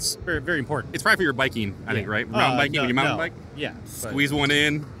 I mean, it's very, very important. It's probably for your biking, I think, right? Mountain biking, when you mountain bike? Yeah. Squeeze one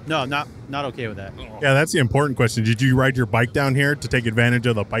in. No, not okay with that. Yeah, that's the important question. Did you ride your bike down here to take advantage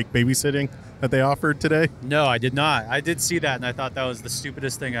of the bike babysitting that they offered today? No, I did not. I did see that, and I thought that was the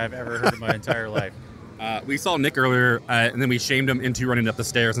stupidest thing I've ever heard in my entire life. We saw Nick earlier, and then we shamed him into running up the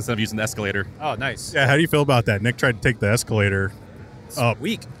stairs instead of using the escalator. Oh, nice. Yeah, how do you feel about that? Nick tried to take the escalator up.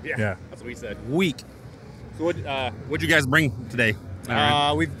 Weak. Yeah. That's what we said. Weak. So what'd you guys bring today?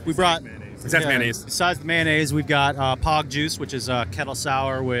 We brought... Besides mayonnaise. Besides the mayonnaise, we've got Pog Juice, which is kettle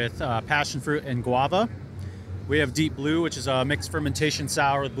sour with passion fruit and guava. We have Deep Blue, which is a mixed fermentation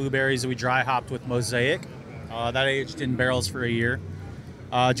sour with blueberries that we dry hopped with Mosaic. That aged in barrels for a year.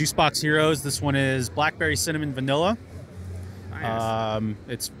 Juice Box Heroes, this one is blackberry cinnamon vanilla. Nice.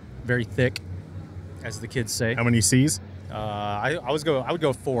 It's very thick, as the kids say. How many C's? I would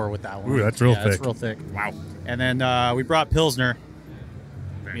go 4 with that one. Ooh, that's real thick. That's real thick. Wow. And then we brought Pilsner,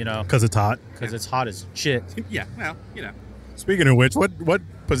 Because it's hot. because it's hot as shit. Yeah, well, Speaking of which, what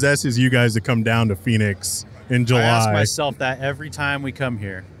possesses you guys to come down to Phoenix in July? I ask myself that every time we come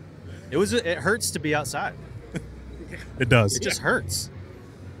here. It hurts to be outside. It does. It just hurts.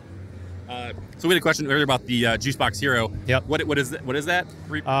 So we had a question earlier about the Juice Box Hero. Yep. What is that?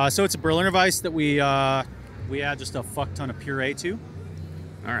 So it's a Berliner Weiss that we add just a fuck ton of puree to.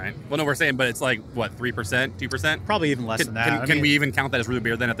 All right. Well, no, we're saying, but it's like what, 3%, 2%? Probably even less than that. Can we even count that as root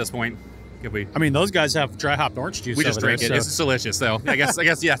beer then at this point? Can we? I mean, those guys have dry hopped orange juice. We just over drink there, it. so- It's delicious. So I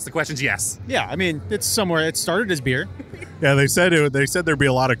guess yes. The question's yes. Yeah, I mean, it's somewhere. It started as beer, Yeah, they said there'd be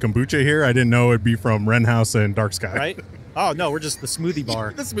a lot of kombucha here. I didn't know it'd be from Wren House and Dark Sky. right? Oh no, we're just the smoothie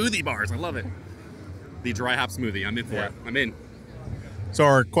bar. The smoothie bars. I love it. The dry hop smoothie. I'm in for it. I'm in. So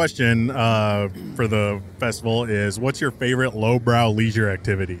our question for the festival is, what's your favorite lowbrow leisure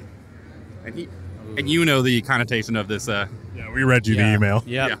activity? And you know the connotation of this. Yeah, we read you the Yeah. email.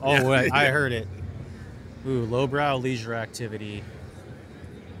 Yep. Yeah. Oh, wait, I heard it. Ooh, lowbrow leisure activity.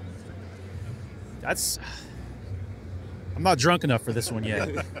 That's. I'm not drunk enough for this one yet.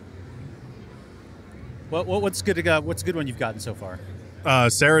 What's good? What's a good one you've gotten so far?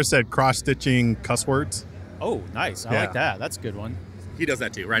 Sarah said cross-stitching cuss words. Oh, nice. I Yeah. like that. That's a good one. He does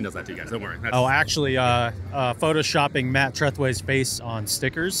that too. Ryan does that too, guys. Don't worry. That's, Oh, actually, photoshopping Matt Trethway's face on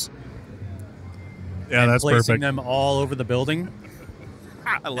stickers. Yeah, and that's placing perfect. them all over the building.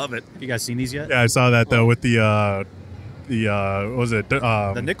 I love it. Have you guys seen these yet? Yeah, I saw that though with the what was it? The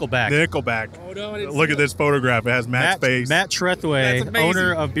Nickelback. The Nickelback. Oh no! I didn't Look see at this photograph. It has Matt's face. Matt Trethway, That's amazing.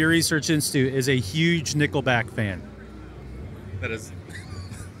 owner of Beer Research Institute, is a huge Nickelback fan. That is.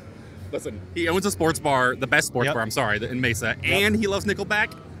 Listen, he owns a sports bar, the best sports Yep. bar. I'm sorry, in Mesa, and he loves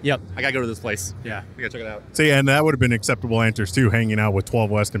Nickelback. Yep. I gotta go to this place. Yeah. I gotta check it out. See, and that would have been acceptable answers too. Hanging out with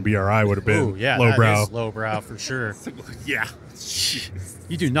 12 West and BRI would have been Ooh, yeah, lowbrow. that is lowbrow for sure. Yeah.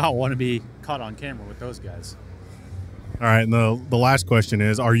 You do not want to be caught on camera with those guys. All right, and the last question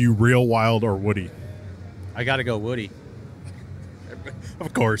is: are you real wild or woody? I got to go Woody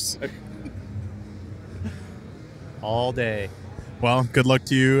Of course. all day. Well, good luck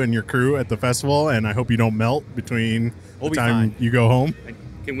to you and your crew at the festival, and I hope you don't melt between We'll the be time fine. you go home.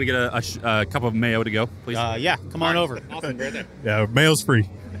 Can we get a cup of mayo to go, please? Yeah, come on over. Awesome, right there. Yeah, mail's free.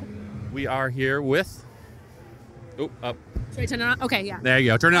 We are here with. Oh, up. Should I turn it on? Okay, yeah. There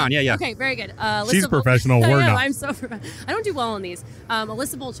you go. Turn it on. Yeah. Okay, very good. She's Alyssa professional, I we're know, not. I'm so. I don't do well on these.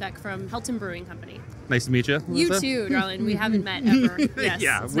 Alyssa Bolchek from Helton Brewing Company. Nice to meet you. You Melissa. too, darling. We haven't met ever. Yes,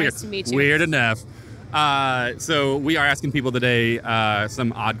 Yeah. it's Weird, nice to meet you. Weird enough. So we are asking people today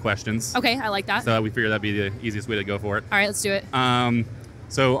some odd questions. Okay, I like that. So we figured that'd be the easiest way to go for it. All right, let's do it.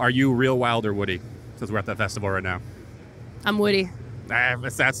 So are you real wild or woody? Since we're at that festival right now. I'm Woody.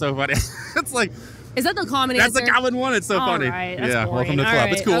 That's so funny. It's like Is that the common that's answer? the common one. It's so All funny. right, that's yeah. boring. Welcome to the All club.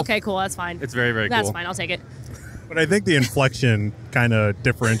 right, It's cool. Okay, cool. That's fine. It's very very That's cool. fine. I'll take it. But I think the inflection kind of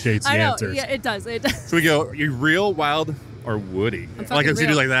differentiates the I know. answers. Yeah, it does. It does. So we go. Are you real wild or woody? I'm Like fucking if you do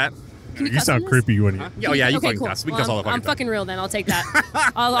real. like that. Can You cuss sound on this? creepy when you. Oh yeah, you okay, fucking cool. cuss. We can Well, cuss all the fucking I'm time. fucking real then. I'll take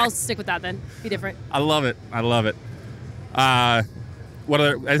that. I'll stick with that then. Be different. I love it. I love it. What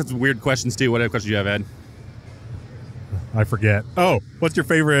other? I have some weird questions too. What other questions do you have, Ed? I forget. Oh, what's your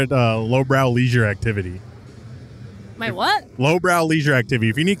favorite lowbrow leisure activity? My what? Lowbrow leisure activity.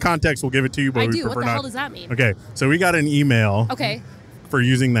 If you need context, we'll give it to you, but I we do. prefer What the not. hell does that mean? Okay, so we got an email Okay. for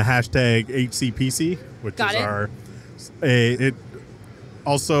using the hashtag HCPC, which Got is it.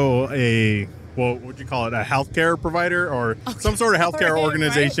 also a what would you call it? A healthcare provider or some sort of healthcare Right,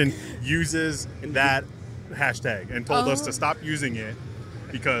 organization uses that hashtag and told us Oh. to stop using it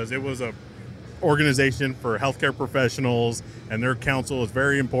because it was a organization for healthcare professionals and their counsel is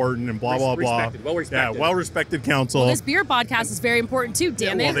very important and blah blah blah. Respected, well-respected. Yeah, well respected counsel. Well, this beer podcast is very important too.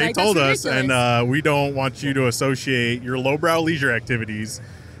 Damn it! Well, they Like, told that's us, and ridiculous. we don't want you to associate your lowbrow leisure activities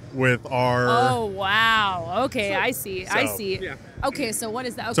with our. Oh wow. Okay, I see. I So, see. yeah. Okay, so what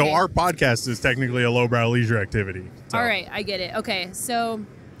is that? Okay. So our podcast is technically a lowbrow leisure activity. So. All right, I get it. Okay, so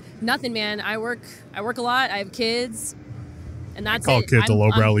nothing, man. I work a lot. I have kids, and that's call it. kids a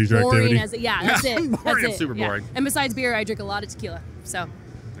lowbrow I'm leisure boring activity. That's it. Boring, That's I'm it. super Yeah. boring. And besides beer, I drink a lot of tequila. So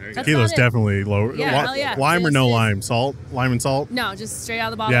There you That's go. Tequila's about it. definitely low. Yeah, hell yeah. Lime or This no is- lime? Salt? Lime and salt? no, just straight out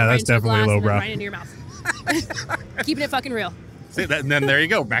of the bottle. Yeah, right that's into a definitely glass, and then lowbrow. right into your mouth. Keeping it fucking real. See, and then there you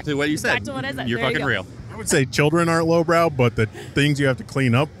go. Back to what you said. Back to what I said. You're There you fucking go. real. I would say children aren't lowbrow, but the things you have to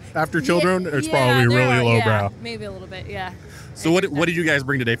clean up after children, it's Yeah, probably there really are- lowbrow. Yeah, maybe a little bit. Yeah. So what did you guys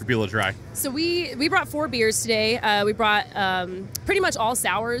bring today for people to try? So we brought 4 beers today. We brought pretty much all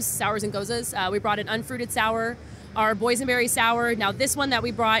sours and gozas. We brought an unfruited sour, our boysenberry sour. Now this one that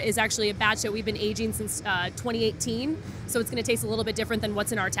we brought is actually a batch that we've been aging since 2018, so it's going to taste a little bit different than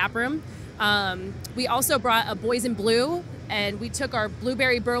what's in our tap room. We also brought a boysen blue, and we took our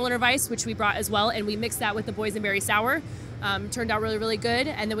blueberry Berliner Weiss, which we brought as well, and we mixed that with the boysenberry sour. Turned out really, really good.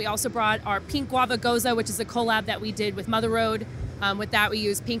 And then we also brought our pink guava goza, which is a collab that we did with Mother Road. With that, we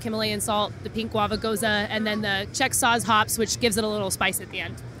use pink Himalayan salt, the pink guava goza, and then the Czech Saaz hops, which gives it a little spice at the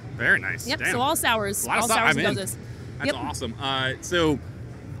end. Very nice. Yep. Damn. So all sours, A lot of all stuff. sours I'm and in. gozas. That's Yep. awesome. So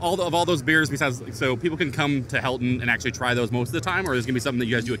all those beers, besides, so people can come to Helton and actually try those most of the time, or is it gonna be something that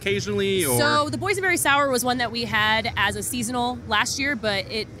you guys do occasionally? Or So the Boysenberry Sour was one that we had as a seasonal last year, but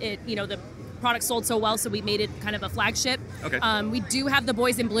it the product sold so well, so we made it kind of a flagship. Okay. We do have the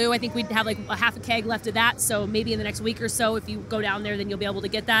Boys in Blue. I think we'd have like a half a keg left of that, so maybe in the next week or so, if you go down there, then you'll be able to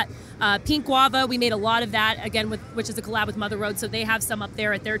get that. Pink Guava, we made a lot of that, again, which is a collab with Mother Road, so they have some up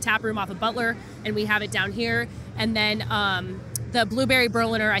there at their tap room off of Butler, and we have it down here. And then the Blueberry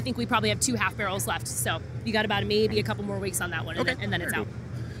Berliner, I think we probably have 2 half barrels left, so you got about maybe a couple more weeks on that one, and then it's out.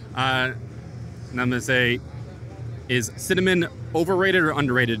 And I'm gonna say, is cinnamon overrated or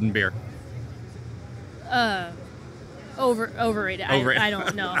underrated in beer? Overrated. Overrated. I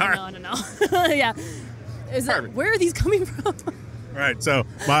don't know. All right. I don't know. Yeah. Where are these coming from? All right, so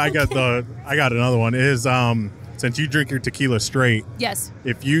I got another one. Is since you drink your tequila straight, Yes.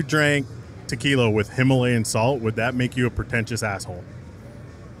 if you drank tequila with Himalayan salt, would that make you a pretentious asshole?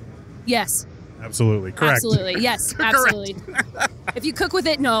 Yes. Absolutely correct. Absolutely. Yes. Absolutely. If you cook with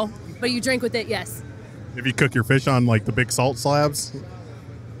it, no. But you drink with it, yes. If you cook your fish on like the big salt slabs,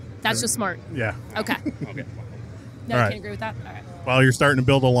 That's just smart. yeah. Okay. Okay. No, All I right. can agree with that. All right. Well, you're starting to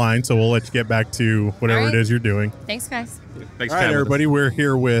build a line, so we'll let you get back to whatever All right. it is you're doing. Thanks, guys. Thanks, All right, Chad, with us. everybody, we're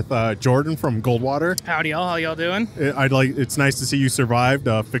here with Jordan from Goldwater. Howdy, y'all. How y'all doing? It's nice to see you survived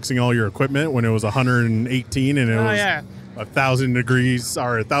fixing all your equipment when it was 118 and it was Yeah. 1,000 degrees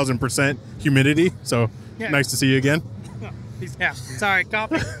or 1,000% humidity. So Yeah. nice to see you again. Yeah. Sorry,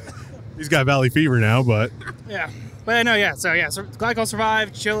 coffee. He's got valley fever now, but Yeah. But no, yeah. So glycol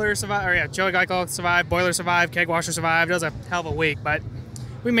survived, chiller survived, chiller glycol survived, boiler survived, keg washer survived. It was a hell of a week, but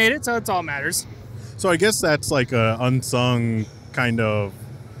we made it, so it's all that matters. so I guess that's like a unsung kind of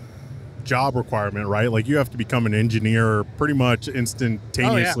job requirement, right? Like you have to become an engineer pretty much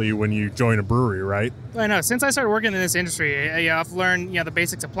instantaneously when you join a brewery, right? I know. Since I started working in this industry, I've learned the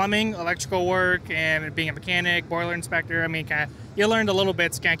basics of plumbing, electrical work, and being a mechanic, boiler inspector. I mean, you learned a little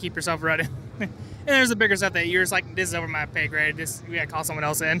bit to kind of keep yourself running. And there's the bigger stuff that you're just like, this is over my pay grade. We gotta call someone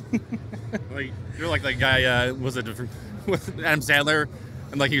else in. Like, you're like that guy, was it with Adam Sandler?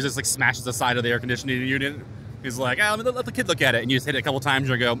 And like he just like smashes the side of the air conditioning unit. He's like, let the kid look at it. And you just hit it a couple times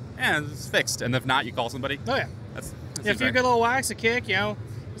and you go, it's fixed. And if not, you call somebody. Oh yeah. That's If you get a little wax, a kick,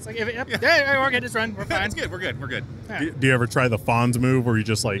 it's like, we're good, just run, we're fine. It's good. We're good. Yeah. Do you ever try the Fonz move where you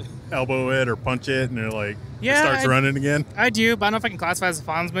just like elbow it or punch it and it like Yeah, it starts running again? I do, but I don't know if I can classify it as a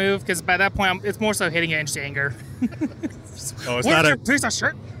Fonz move because by that point, it's more so hitting it into anger. Oh, it's Where's not your piece of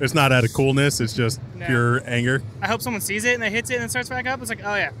shirt? it's not out of coolness. It's just No. pure anger. I hope someone sees it and then hits it and then starts back up. It's like,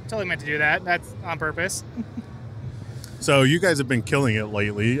 oh yeah, totally meant to do that. That's on purpose. So you guys have been killing it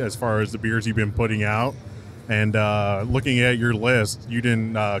lately as far as the beers you've been putting out. And looking at your list, you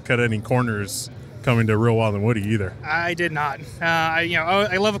didn't cut any corners coming to Real Wild and Woody either. I did not.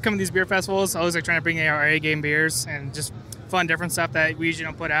 I love coming to these beer festivals. I always like trying to bring our A game beers and just fun, different stuff that we usually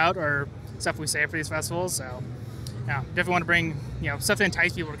don't put out or stuff we save for these festivals. So, yeah, definitely want to bring stuff to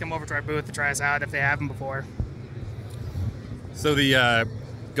entice people to come over to our booth to try us out if they haven't before. So the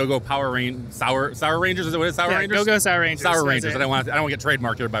Go Power Sour Rangers, is it what it is? Sour Rangers? Go Sour Rangers. Sour That's Rangers. it. I don't want to get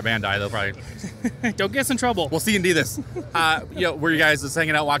trademarked here by Bandai. They'll probably. Don't get us in trouble. We'll C&D this. Were you guys just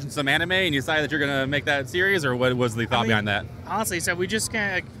hanging out watching some anime and you decided that you're gonna make that series, or what was the thought behind that? Honestly, so we just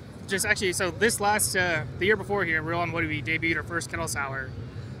kind of so this last the year before here, Real on Woody, we debuted our first kettle sour,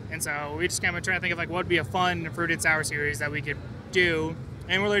 and so we just kind of trying to think of like what would be a fun fruited sour series that we could do,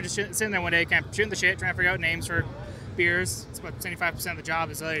 and we're literally just sitting there one day, kind of shooting the shit, trying to figure out names for beers. It's about 75% of the job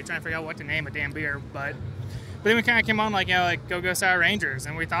is literally trying to figure out what to name a damn beer, but then we kind of came on like Go Sour Rangers,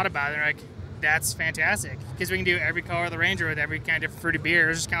 and we thought about it, and like that's fantastic because we can do every color of the Ranger with every kind of different fruity beer.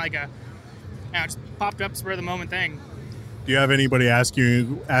 It's just kind of like just popped up spur of the moment thing. Do you have anybody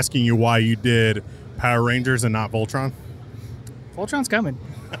asking you why you did Power Rangers and not Voltron? Voltron's coming.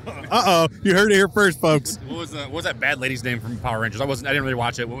 Uh-oh, you heard it here first, folks. What was that bad lady's name from Power Rangers? I didn't really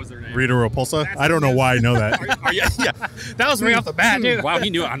watch it. What was their name? Rita Repulsa? I don't know why I know that. Yeah. That was right off the bat, dude. Wow, he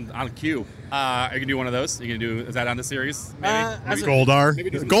knew it on cue. Are you gonna do one of those? Is that on the series? Maybe? Goldar. maybe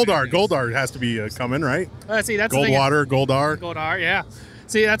do some- Goldar has to be coming, right? See, that's the thing. Goldwater, Goldar. Goldar, yeah.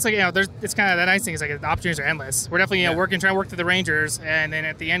 See, that's like it's kind of that nice thing is like the opportunities are endless. We're definitely trying to work through the Rangers, and then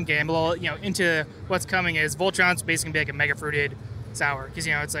at the end game, a little into what's coming is Voltron's basically gonna be like a mega fruited sour because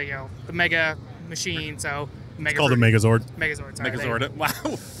it's like the mega machine, so mega. It's called a Megazord. Megazord. Sorry, Megazord. Wow.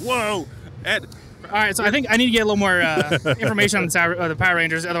 Whoa. Ed. All right, so I think I need to get a little more information on the Power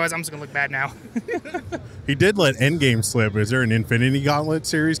Rangers. Otherwise, I'm just gonna look bad now. He did let Endgame slip. Is there an Infinity Gauntlet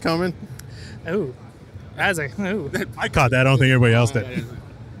series coming? Ooh, that's I caught that. I don't think anybody else did.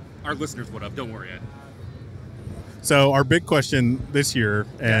 Our listeners would have. Don't worry, Ed. So our big question this year,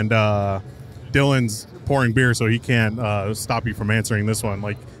 and Dylan's pouring beer, so he can't stop you from answering this one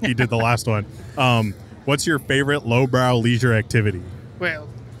like he did the last one. What's your favorite lowbrow leisure activity? Wait,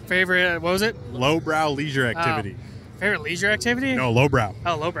 favorite, what was it? Lowbrow leisure activity. Favorite leisure activity? No, lowbrow.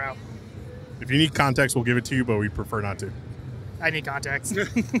 Oh, lowbrow. If you need context, we'll give it to you, but we prefer not to. I need context.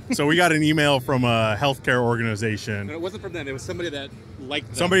 So we got an email from a healthcare organization. No, it wasn't from them. It was somebody that liked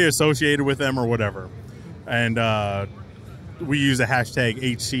them. Somebody associated with them or whatever. And we use a hashtag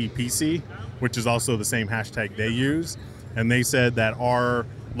HCPC, which is also the same hashtag they use. And they said that our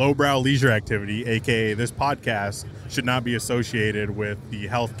lowbrow leisure activity, a.k.a. this podcast, should not be associated with the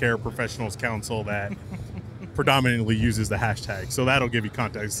Healthcare Professionals Council that predominantly uses the hashtag. So that'll give you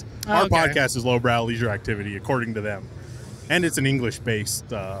context. Our podcast is lowbrow leisure activity, according to them. And it's an English-based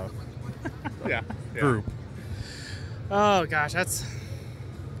group. Oh, gosh,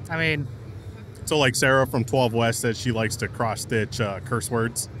 I mean... So like Sarah from 12 West said she likes to cross-stitch curse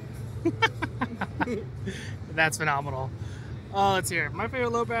words. That's phenomenal. Oh, let's hear it. My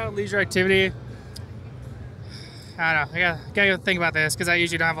favorite lowbrow leisure activity... I don't know. I gotta think about this because I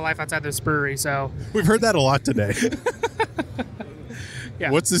usually don't have a life outside this brewery, so... We've heard that a lot today. Yeah.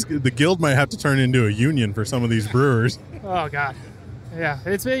 What's this? The guild might have to turn into a union for some of these brewers. Oh, God. Yeah,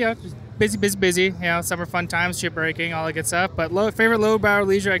 it's just busy. Summer fun times, ship breaking, all that good stuff. But favorite lowbrow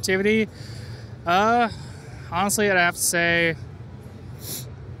leisure activity? Honestly, I'd have to say...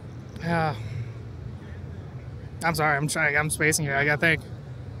 I'm sorry. I'm spacing here. I gotta think.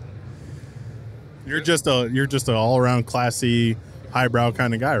 You're just an all around classy, highbrow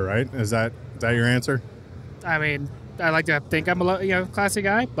kind of guy, right? Is that your answer? I mean, I like to think I'm a classy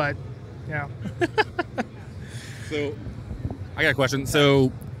guy, but So, I got a question.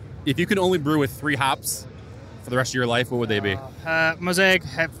 So, if you could only brew with 3 hops for the rest of your life, what would they be? Mosaic,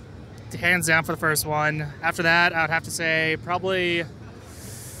 hands down for the first one. After that, I would have to say probably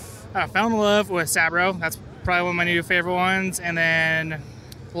I fell in love with Sabro. That's probably one of my new favorite ones. And then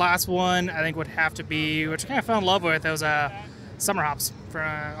last one I think would have to be, which I kind of fell in love with, those summer hops, from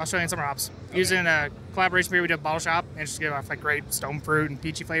Australian summer hops. Okay. Using a collaboration beer we did at Bottle Shop, and just give off like great stone fruit and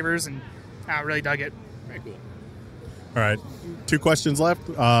peachy flavors, and I really dug it. Very cool. All right, 2 questions left.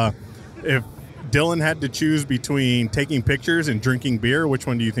 If Dylan had to choose between taking pictures and drinking beer, which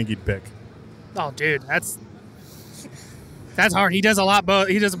one do you think he'd pick? Oh, dude, that's hard. He does a lot both.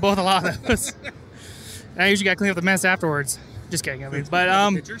 He does both a lot of those. And I usually got to clean up the mess afterwards. Just kidding. I mean, but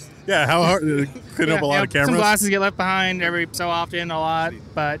yeah, how hard clean up a lot of cameras? Some glasses get left behind every so often, a lot.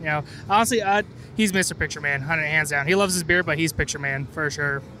 But honestly, he's Mr. Picture Man, hands down. He loves his beer, but he's Picture Man for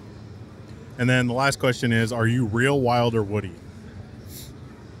sure. And then the last question is: are you real, wild, or woody?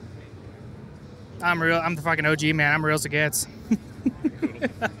 I'm real. I'm the fucking OG, man. I'm real as it gets. Well,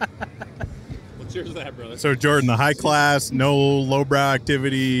 cheers to that, brother. So Jordan, the high class, no lowbrow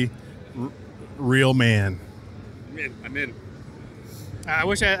activity, real man. I'm in. I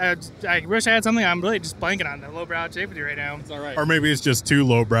wish I had something. I'm really just blanking on the lowbrow activity right now. It's all right. Or maybe it's just too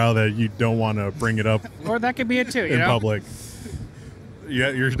lowbrow that you don't want to bring it up Or that could be it too. in public.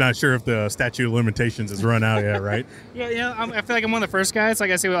 Yeah, you're not sure if the statute of limitations has run out yet, right? Yeah, I feel like I'm one of the first guys. So I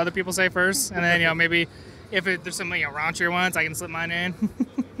gotta see what other people say first, and then maybe if there's some raunchier ones, I can slip mine in.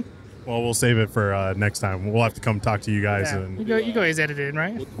 Well, we'll save it for next time. We'll have to come talk to you guys. Yeah. And You go always edit it in,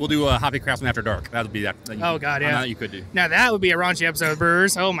 right? We'll do a Hoppy Craftsmen After Dark. That would be that. Oh, God, yeah. That you could do. Now that would be a raunchy episode,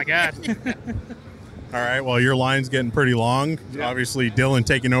 Brewers. Oh, my God. all right. Well, your line's getting pretty long. Yeah. Obviously, Dylan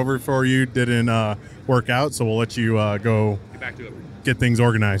taking over for you didn't work out, so we'll let you go get back to it. Get things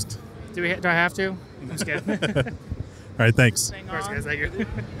organized. Do I have to? I'm just kidding. All right. Thanks. Of course, guys. Thank you.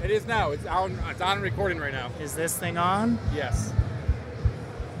 It is now. It's on recording right now. Is this thing on? Yes.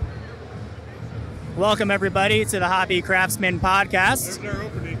 Welcome, everybody, to the Hoppy Craftsmen podcast. There's our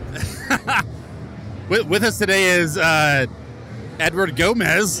opening. With us today is Edward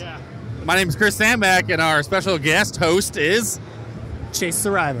Gomez. Yeah. My name is Chris Sandback, and our special guest host is Chase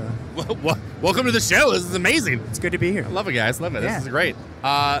Saraiva. Welcome to the show. This is amazing. It's good to be here. I love it, guys. Love it. Yeah. This is great.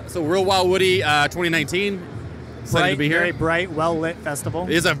 So Real Wild Woody 2019. Excited to be here. Very bright, well-lit festival.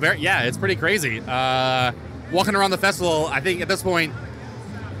 It is it's pretty crazy. Walking around the festival, I think at this point,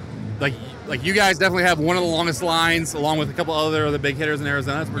 like you guys definitely have one of the longest lines, along with a couple other big hitters in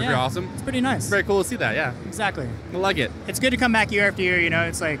Arizona. It's pretty awesome. It's pretty nice. It's very cool to see that. Yeah, exactly. I like it. It's good to come back year after year.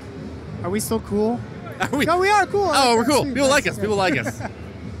 It's like, are we still cool? We are cool. Oh, we're cool. People like us. People like us.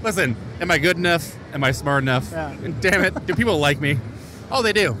 Listen, am I good enough? Am I smart enough? Yeah. And damn it, do people like me? Oh,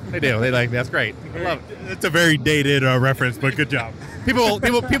 they do. They do. They like me. That's great. I love it. It's a very dated reference, but good job. People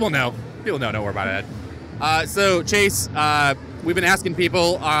know. People know. Don't worry about it. So Chase, we've been asking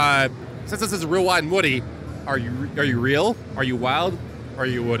people since this is Real Wild and Woody, Are you real? Are you wild? Are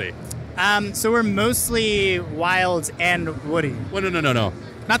you woody? So we're mostly wild and woody. Well, no.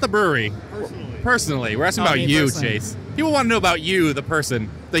 Not the brewery. Personally. We're asking about me you, personally. Chase. People want to know about you, the person,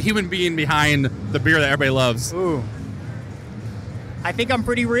 the human being behind the beer that everybody loves. Ooh. I think I'm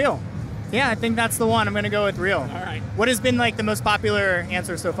pretty real. Yeah, I think that's the one. I'm going to go with real. All right. What has been like the most popular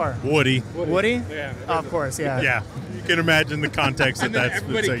answer so far? Woody. Woody? Yeah. Oh, of course, yeah. Yeah, you can imagine the context And that then that's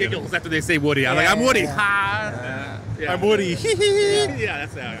everybody taken. giggles after they say Woody. I'm Yeah, like, I'm Woody. yeah. Ha. Yeah. I'm Woody. Yeah,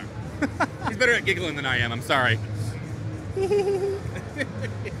 that's how I am. He's better at giggling than I am. I'm sorry.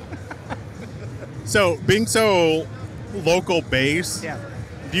 So, being so local based, Yeah.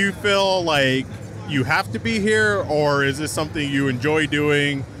 do you feel like you have to be here, or is this something you enjoy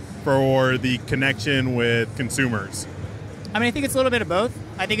doing for the connection with consumers? I mean, I think it's a little bit of both.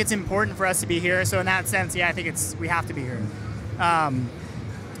 I think it's important for us to be here. So in that sense, yeah, I think we have to be here.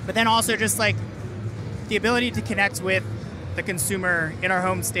 But then also just like the ability to connect with the consumer in our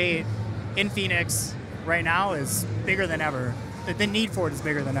home state in Phoenix right now is bigger than ever. The need for it is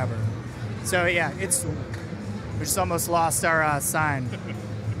bigger than ever. So yeah, we just almost lost our sign.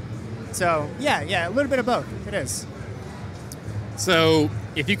 So yeah, a little bit of both. It is. So,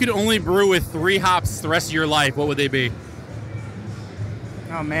 if you could only brew with 3 hops the rest of your life, what would they be?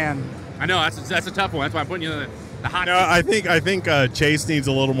 Oh man. I know that's a tough one. That's why I'm putting you in the hot. No, I think Chase needs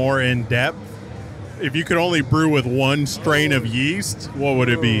a little more in depth. If you could only brew with one strain of yeast, what would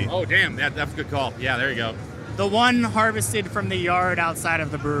it be? Oh, damn, that's a good call. Yeah, there you go. The one harvested from the yard outside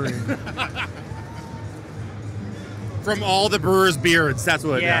of the brewery. From all the brewers' beards, that's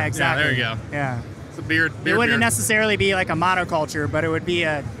what. Yeah, exactly. Yeah, there you go. Yeah. It's a beard. It wouldn't beard. necessarily be like a monoculture, but it would be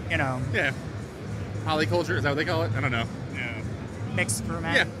a, Yeah. Polyculture, is that what they call it? I don't know. Yeah. mixed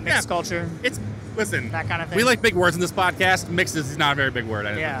ferment, Yeah, mixed yeah. culture. Listen, That kind of thing. we like big words in this podcast. Mixed is not a very big word.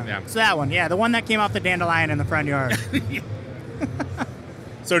 Yeah. So that one, the one that came off the dandelion in the front yard.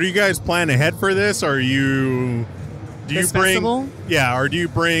 So do you guys plan ahead for this, or do you This bring festival? or do you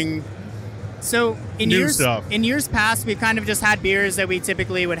bring So in New years stuff. in years past, we've kind of just had beers that we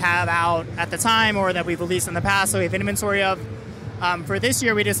typically would have out at the time, or that we've released in the past, so we have inventory of. For this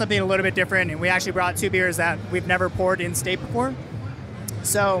year, we did something a little bit different, and we actually brought 2 beers that we've never poured in state before.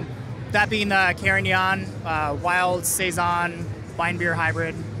 So that being the Carignan Wild Saison Wine Beer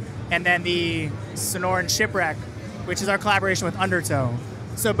Hybrid, and then the Sonoran Shipwreck, which is our collaboration with Undertow.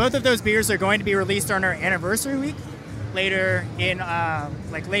 So both of those beers are going to be released on our anniversary week, later in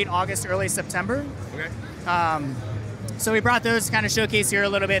late August, early September. Okay. So we brought those to kind of showcase here a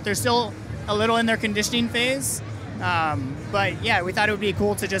little bit. They're still a little in their conditioning phase. But yeah, we thought it would be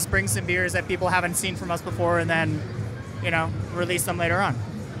cool to just bring some beers that people haven't seen from us before, and then, release them later on.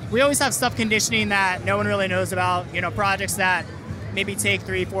 We always have stuff conditioning that no one really knows about, projects that maybe take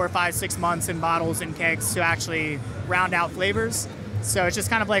 3, 4, 5, 6 months in bottles and kegs to actually round out flavors. So it's just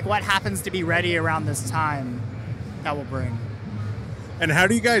kind of like what happens to be ready around this time that we'll bring. And how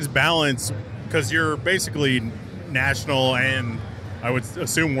do you guys balance, because you're basically national and I would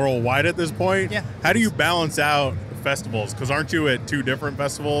assume worldwide at this point. Yeah. How do you balance out festivals? Because aren't you at 2 different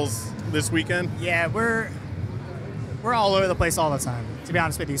festivals this weekend? Yeah, we're all over the place all the time, to be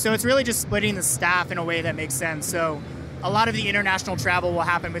honest with you. So it's really just splitting the staff in a way that makes sense. So a lot of the international travel will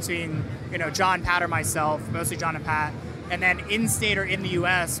happen between, John, Pat, or myself, mostly John and Pat. And then in-state or in the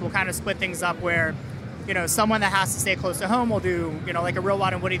U.S., we'll kind of split things up where, someone that has to stay close to home will do, like a Real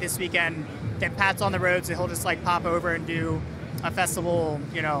Wild and Woody this weekend. Then Pat's on the road, so he'll just pop over and do a festival,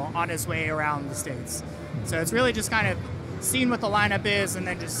 on his way around the States. So it's really just kind of seeing what the lineup is, and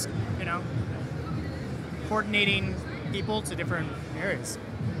then just, coordinating people to different areas.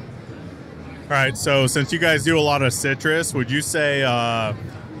 All right, so since you guys do a lot of citrus, would you say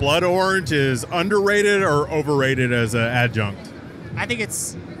blood orange is underrated or overrated as an adjunct? I think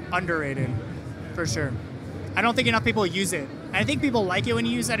it's underrated, for sure. I don't think enough people use it. I think people like it when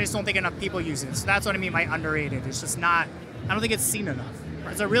you use it, I just don't think enough people use it. So that's what I mean by underrated. It's just not, I don't think it's seen enough.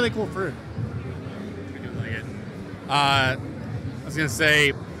 It's a really cool fruit. I do like it. I was gonna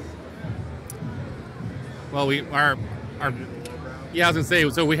say, well, I was gonna say,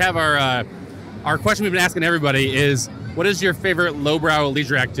 so we have our question we've been asking everybody is, what is your favorite lowbrow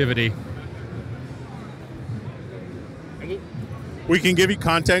leisure activity? We can give you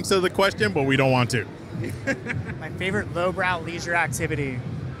context of the question, but we don't want to. My favorite lowbrow leisure activity.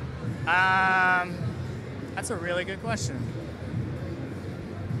 That's a really good question.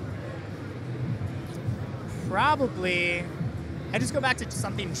 Probably, I just go back to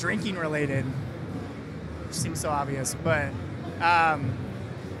something drinking related, which seems so obvious, but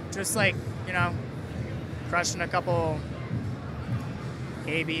just crushing a couple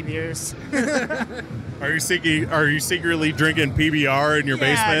AB beers. Are you secretly drinking PBR in your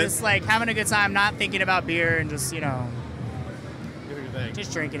Yeah, basement? just like having a good time, not thinking about beer, and just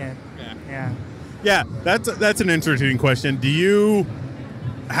just drinking it. Yeah. Yeah, that's an interesting question.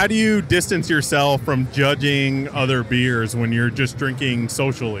 How do you distance yourself from judging other beers when you're just drinking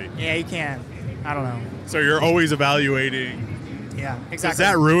socially? Yeah, you can. I don't know. So you're always evaluating. Yeah, exactly. Does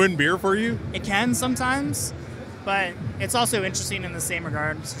that ruin beer for you? It can sometimes, but it's also interesting in the same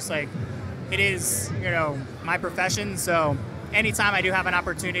regard. It's just like, it is, my profession, so anytime I do have an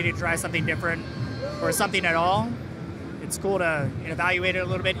opportunity to try something different or something at all, it's cool to evaluate it a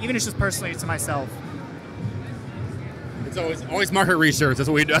little bit, even if it's just personally to myself. It's always market research. That's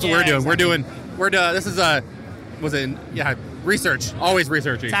what we're doing. Exactly. This is research. Always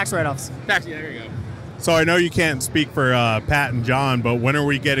researching. Tax write-offs. Yeah, there you go. So I know you can't speak for Pat and John, but when are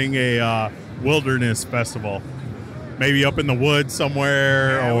we getting a wilderness festival? Maybe up in the woods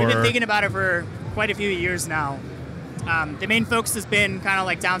somewhere? Yeah, or we've been thinking about it for quite a few years now. The main focus has been kind of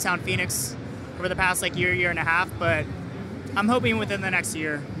like downtown Phoenix over the past year and a half, but I'm hoping within the next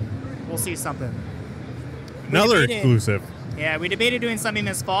year we'll see something. Another exclusive. Yeah, we debated doing something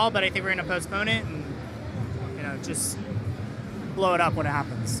this fall, but I think we're going to postpone it and just blow it up when it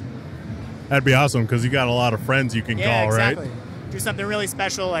happens. That'd be awesome because you got a lot of friends you can call, exactly. right? Do something really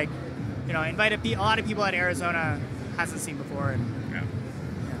special, invite a lot of people that Arizona hasn't seen before.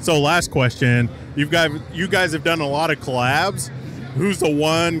 So last question, you guys have done a lot of collabs. Who's the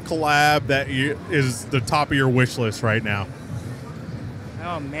one collab that is the top of your wish list right now?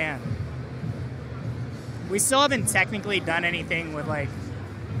 Oh man, we still haven't technically done anything with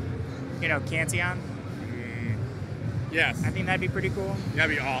Cantillon. Yes. I think that'd be pretty cool.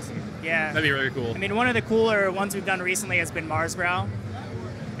 That'd be awesome. Yeah. That'd be really cool. I mean, one of the cooler ones we've done recently has been Mars Brow.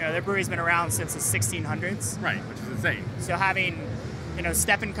 Their brewery's been around since the 1600s. Right, which is insane. So having,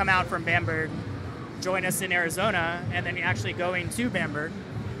 Stefan come out from Bamberg, join us in Arizona, and then actually going to Bamberg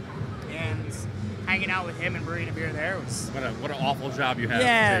and hanging out with him and brewing a beer there was... What an awful job you have.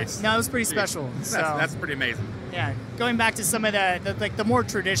 Yeah, Chase. no, it was pretty special. That's pretty amazing. Yeah, going back to some of the more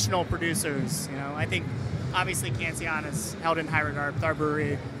traditional producers, I think obviously Cantillon is held in high regard with our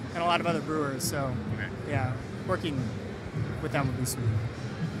brewery and a lot of other brewers. So, yeah, working with them would be sweet.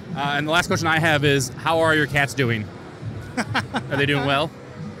 And the last question I have is, how are your cats doing? Are they doing well?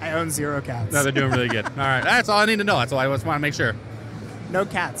 I own 0 cats. No, they're doing really good. All right, that's all I need to know. That's all I just want to make sure. No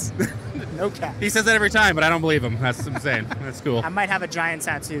cats. No cats. He says that every time, but I don't believe him. That's what I'm saying. That's cool. I might have a giant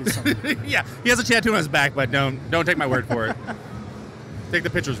tattoo somewhere. Yeah, he has a tattoo on his back, but don't take my word for it. Take the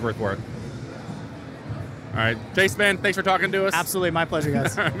picture's word for it. All right, Chase, man, thanks for talking to us. Absolutely, my pleasure,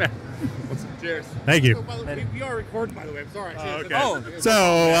 guys. All right, man. Cheers. Thank you. Oh, by the way, we are recording, by the way. I'm sorry. Okay.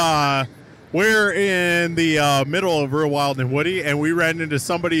 So we're in the middle of Real Wild and Woody, and we ran into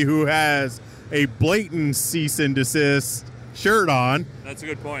somebody who has a blatant cease and desist shirt on. That's a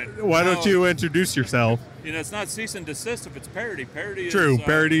good point. Why don't you introduce yourself? It's not cease and desist if it's parody. Parody is... True,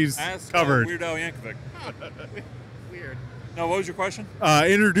 parody's covered. Weird Al Yankovic. Weird. No, what was your question?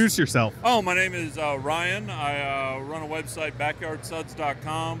 Introduce yourself. Oh, my name is Ryan. I run a website,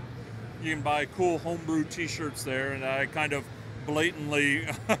 backyardsuds.com. You can buy cool homebrew t-shirts there, and I kind of blatantly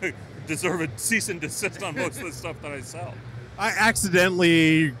deserve a cease and desist on most of the stuff that I sell. I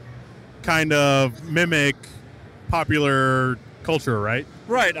accidentally kind of mimic popular culture, right?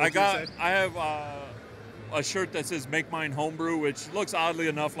 Right. I have a shirt that says "Make Mine Homebrew," which looks oddly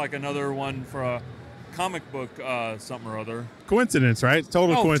enough like another one for a comic book something or other. Coincidence, right?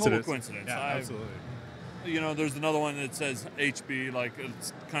 Total coincidence. Total coincidence. Yeah, absolutely. There's another one that says HB, like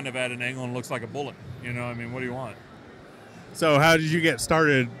it's kind of at an angle and looks like a bullet. What do you want? So how did you get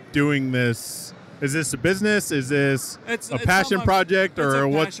started doing this? Is this a business? Is this a passion project or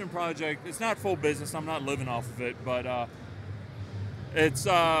what? It's a passion project. It's not full business. I'm not living off of it, but it's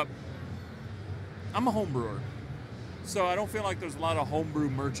I'm a home brewer. So I don't feel like there's a lot of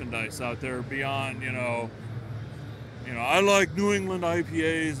homebrew merchandise out there beyond, I like New England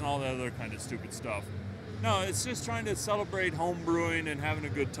IPAs and all that other kind of stupid stuff. No, it's just trying to celebrate home brewing and having a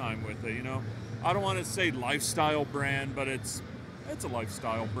good time with it, I don't want to say lifestyle brand, but it's a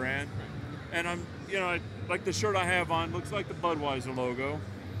lifestyle brand. And I'm, like the shirt I have on looks like the Budweiser logo.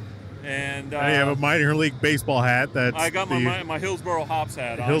 And you have a minor league baseball hat. I got my Hillsboro Hops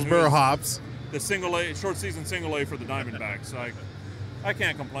hat on. Hillsboro Hops. The short season single A for the Diamondbacks. So I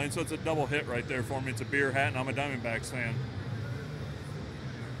can't complain. So it's a double hit right there for me. It's a beer hat, and I'm a Diamondbacks fan.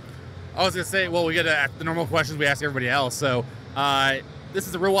 I was going to say, well, we get the normal questions we ask everybody else. So this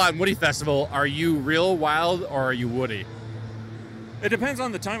is the Real Wild and Woody Festival. Are you real wild or are you woody? It depends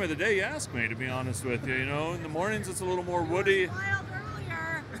on the time of the day you ask me, to be honest with you. In the mornings it's a little more woody.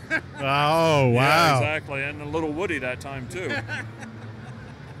 Oh, wow. Yeah, exactly, and a little Woody that time too.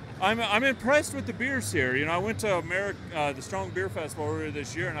 I'm impressed with the beers here. You know, I went to the Strong Beer Festival earlier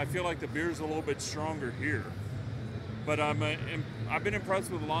this year, and I feel like the beer's a little bit stronger here. But I've been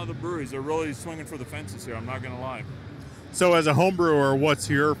impressed with a lot of the breweries. They're really swinging for the fences here. I'm not going to lie. So, as a home brewer, what's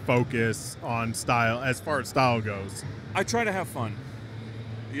your focus on style as far as style goes? I try to have fun.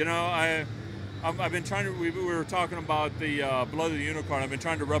 You know, I've been trying to. We were talking about the Blood of the Unicorn. I've been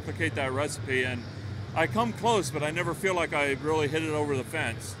trying to replicate that recipe, and I come close, but I never feel like I really hit it over the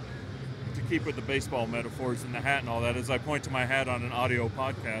fence. To keep with the baseball metaphors and the hat and all that, as I point to my hat on an audio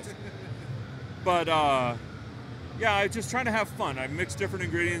podcast. But yeah, I just try to have fun. I mixed different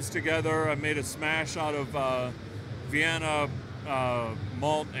ingredients together. I made a smash out of Vienna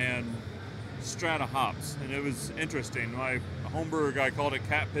malt and Strata hops, and it was interesting. My homebrewer guy called it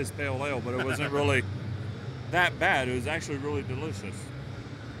cat piss pale ale, but it wasn't really that bad. It was actually really delicious.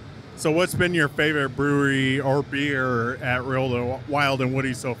 So, what's been your favorite brewery or beer at Real Wild and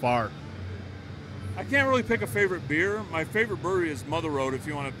Woody so far? I can't really pick a favorite beer. My favorite brewery is Mother Road if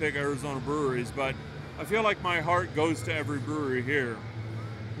you want to pick Arizona breweries, but I feel like my heart goes to every brewery here.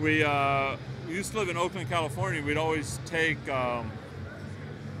 We used to live in Oakland, California. We'd always take,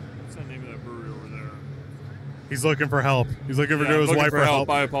 what's the name of that brewery over there? He's looking for help. He's looking for his looking wife for help.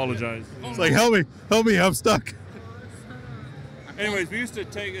 I apologize. It's like, help me, I'm stuck. Anyways, we used to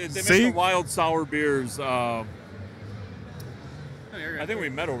take, they make the wild sour beers. I think we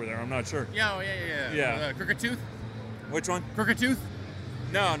met over there. I'm not sure. Yeah. Crooked Tooth? Which one? Crooked Tooth?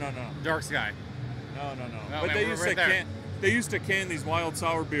 No. Dark Sky. No. Oh, But man, they we're used right to there. they used to can these wild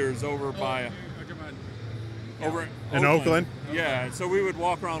sour beers over by over In Oakland? Yeah. So we would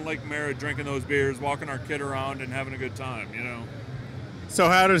walk around Lake Merritt drinking those beers, walking our kid around, and having a good time. You know. So,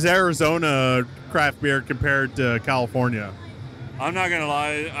 how does Arizona craft beer compare to California? I'm not gonna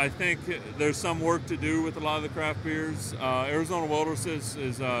lie. I think there's some work to do with a lot of the craft beers. Arizona Wilderness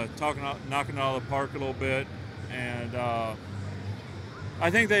is knocking it out of the park a little bit, and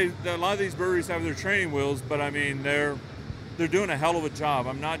I think a lot of these breweries have their training wheels. But I mean, they're doing a hell of a job.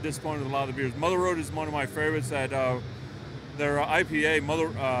 I'm not disappointed with a lot of the beers. Mother Road is one of my favorites. That their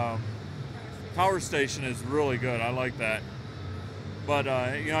IPA Power Station is really good. I like that. But,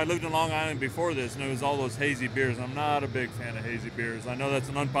 you know, I lived in Long Island before this, and it was all those hazy beers. I'm not a big fan of hazy beers. I know that's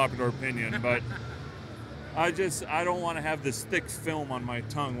an unpopular opinion, but I don't want to have this thick film on my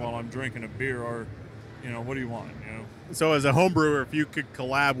tongue while I'm drinking a beer, or, you know, what do you want, you know? So, as a home brewer, if you could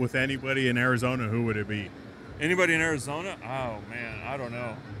collab with anybody in Arizona, who would it be? Anybody in Arizona? Oh, man, I don't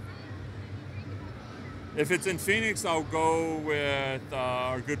know. If it's in Phoenix, I'll go with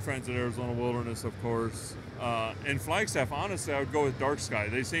our good friends at Arizona Wilderness, of course. In Flagstaff, honestly, I would go with Dark Sky.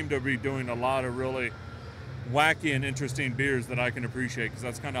 They seem to be doing a lot of really wacky and interesting beers that I can appreciate, because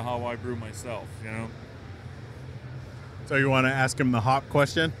that's kind of how I brew myself, you know? So you want to ask him the hop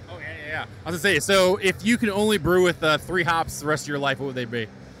question? Oh, yeah. I was going to say, so if you could only brew with 3 hops the rest of your life, what would they be?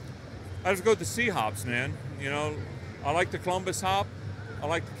 I'd have to go with the sea hops, man. You know, I like the Columbus hop. I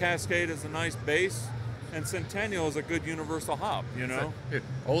like the Cascade as a nice base. And Centennial is a good universal hop, you know?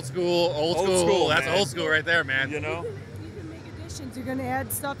 Old school. That's man. old school right there, man. You know? You can make additions. You're going to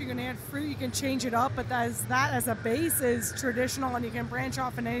add stuff. You're going to add fruit. You can change it up. But that as a base is traditional, and you can branch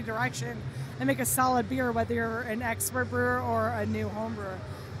off in any direction and make a solid beer, whether you're an expert brewer or a new home brewer.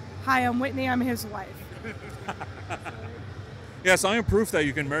 Hi, I'm Whitney. I'm his wife. Yes, I am proof that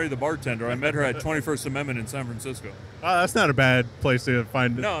you can marry the bartender. I met her at 21st Amendment in San Francisco. Oh, that's not a bad place to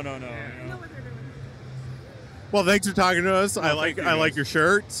find it. No. You know what they're doing. Well, thanks for talking to us. I like your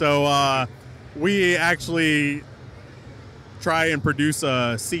shirt. So we actually try and produce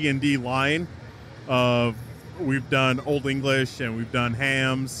a C&D line of. We've done Old English and we've done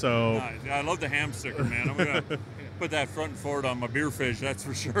hams. So Nice. Yeah, I love the ham sticker, man. I'm gonna put that front and forward on my beer fish. That's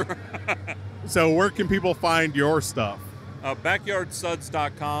for sure. So where can people find your stuff?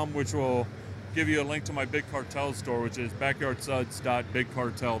 Backyardsuds.com, which will give you a link to my Big Cartel store, which is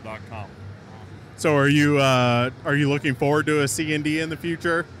backyardsuds.bigcartel.com. So are you looking forward to a C&D in the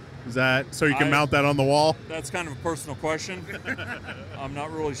future? Is that so you can mount that on the wall? That's kind of a personal question. I'm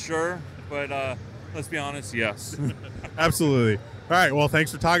not really sure, but let's be honest, yes. Absolutely. All right. Well,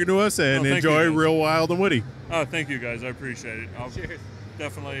 thanks for talking to us, and enjoy Real Wild and Woody. Oh, thank you guys. I appreciate it. Cheers.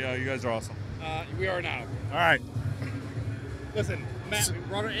 Definitely, you guys are awesome. We are now. All right. Listen, Matt, we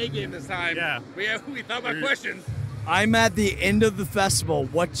brought our A game this time. Yeah. We thought about questions. I'm at the end of the festival.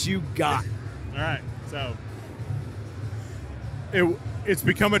 What you got? All right. So it's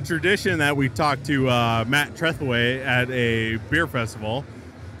become a tradition that we talk to Matt Trethaway at a beer festival.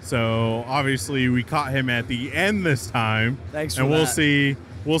 So obviously we caught him at the end this time. Thanks for and we'll that. see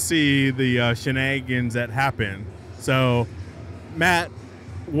we'll see the shenanigans that happen. So, Matt,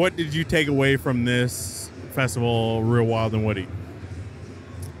 what did you take away from this festival, Real Wild and Woody?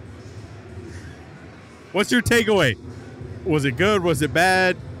 What's your takeaway? Was it good? Was it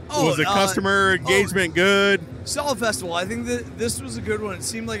bad? Was the customer engagement good? Solid festival. I think that this was a good one. It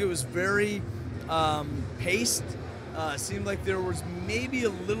seemed like it was very paced. Seemed like there was maybe a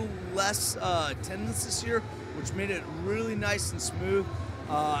little less attendance this year, which made it really nice and smooth.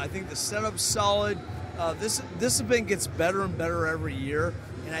 I think the setup's solid. This event gets better and better every year,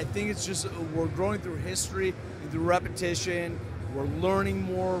 and I think it's just we're growing through history and through repetition. We're learning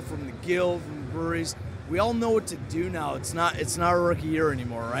more from the guild, from the breweries. We all know what to do now. It's not a rookie year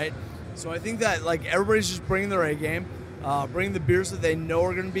anymore, right? So I think that like everybody's just bringing their A game, bringing the beers that they know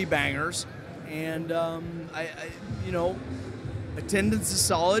are going to be bangers, and attendance is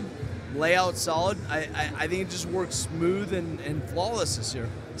solid, layout solid. I think it just works smooth and flawless this year.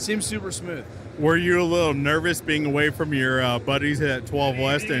 Seems super smooth. Were you a little nervous being away from your buddies at 12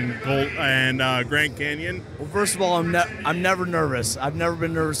 West and Grand Canyon? Well, first of all, I'm never nervous. I've never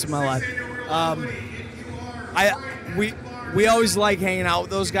been nervous in my life. We always like hanging out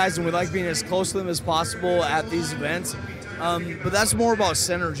with those guys, and we like being as close to them as possible at these events. But that's more about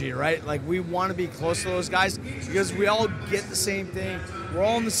synergy, right? Like, we want to be close to those guys because we all get the same thing. We're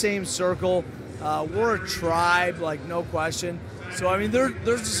all in the same circle. We're a tribe, like, no question. So, I mean,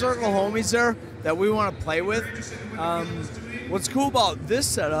 there's a circle of homies there that we want to play with. What's cool about this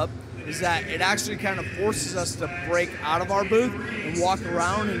setup is that it actually kind of forces us to break out of our booth and walk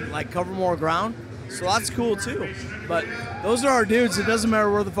around and, like, cover more ground. So that's cool, too. But those are our dudes. It doesn't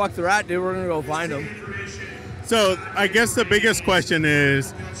matter where the fuck they're at, dude. We're going to go find them. So I guess the biggest question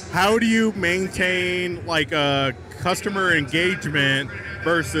is, how do you maintain like a customer engagement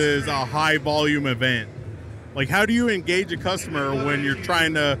versus a high volume event? Like, how do you engage a customer when you're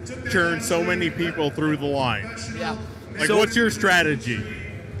trying to churn so many people through the line? Yeah. Like, So- what's your strategy?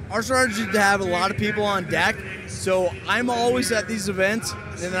 Our strategy is to have a lot of people on deck. So I'm always at these events,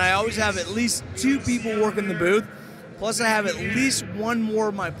 and then I always have at least 2 people working the booth. Plus, I have at least one more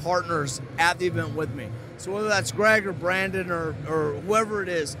of my partners at the event with me. So whether that's Greg or Brandon or whoever it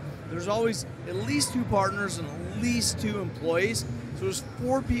is, there's always at least 2 partners and at least 2 employees. So there's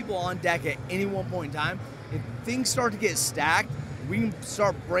 4 people on deck at any one point in time. If things start to get stacked, we can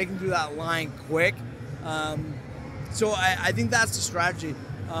start breaking through that line quick. So I think that's the strategy.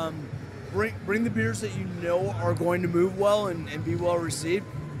 Bring the beers that you know are going to move well and be well received.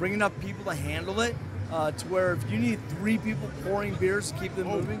 Bring enough people to handle it to where if you need 3 people pouring beers to keep them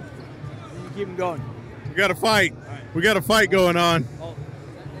moving, you keep them going. We got a fight. We got a fight going on.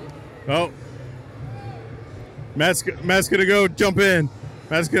 Oh. Matt's gonna go jump in.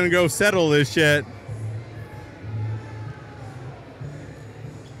 Matt's gonna go settle this shit.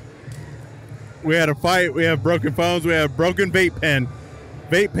 We had a fight. We have broken phones. We have broken vape pen.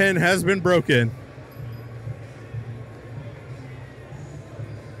 Vape pen has been broken.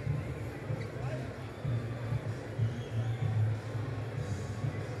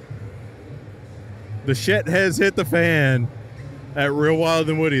 The shit has hit the fan at Real Wild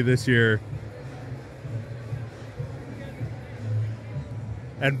and Woody this year.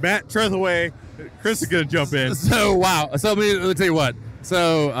 And Matt Trethaway, Chris is going to jump in. So, wow. So, let me tell you what.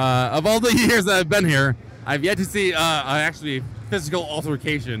 So, of all the years that I've been here, I've yet to see actually physical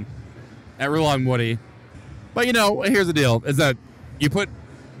altercation at Real Wild and Woody. But, you know, here's the deal, is that you put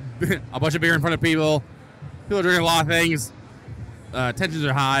a bunch of beer in front of people. People are drinking a lot of things. Tensions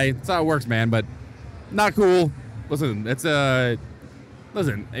are high. That's how it works, man. But not cool. Listen, it's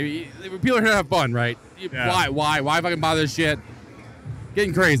listen. I mean, people are here to have fun, right? Yeah. Why fucking bother this shit?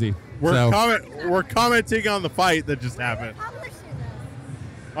 Getting crazy. We're commenting on the fight that just happened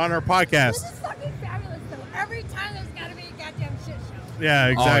on our podcast. This is fucking fabulous, though. Every time there's got to be a goddamn shit show. Yeah,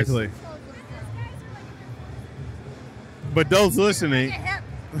 exactly. But those listening. Yeah.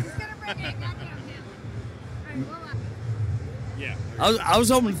 I was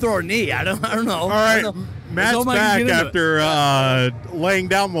hoping to throw a knee. I don't know. All right. Matt's back after laying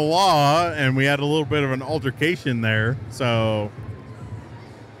down the law, and we had a little bit of an altercation there. So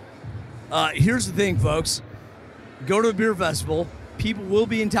here's the thing, folks. Go to a beer festival. People will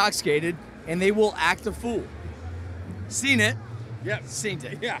be intoxicated, and they will act a fool. Seen it. Yep. Seen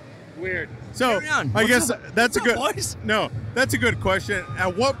it. Yeah. Weird. So I guess that's a good. Boys? No, that's a good question.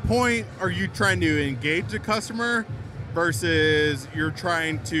 At what point are you trying to engage the customer versus you're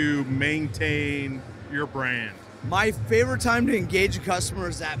trying to maintain your brand? My favorite time to engage a customer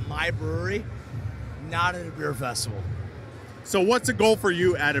is at my brewery, not at a beer festival. So what's the goal for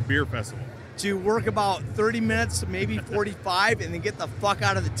you at a beer festival? to work about 30 minutes, maybe 45, and then get the fuck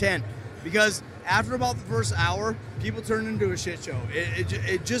out of the tent. Because after about the first hour, people turn into a shit show.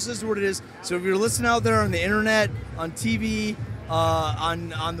 It just is what it is. So if you're listening out there on the internet, on TV,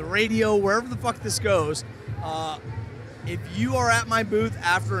 on the radio, wherever the fuck this goes, if you are at my booth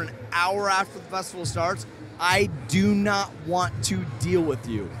after an hour after the festival starts, I do not want to deal with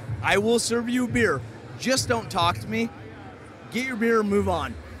you. I will serve you a beer. Just don't talk to me. Get your beer and move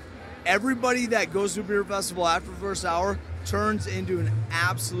on. Everybody that goes to a beer festival after the first hour turns into an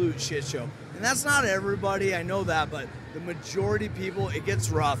absolute shit show. And that's not everybody, I know that, but the majority of people, it gets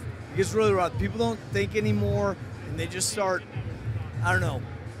rough. It gets really rough. People don't think anymore, and they just start, I don't know.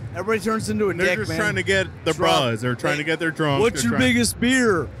 Everybody turns into a dick, man. They're just trying to get the buzz. They're trying to get their drunk. What's your biggest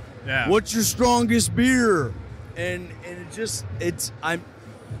beer? Yeah. What's your strongest beer? And it just, I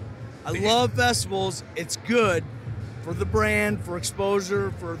love festivals. It's good for the brand, for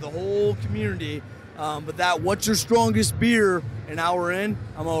exposure, for the whole community. But what's your strongest beer, an hour in,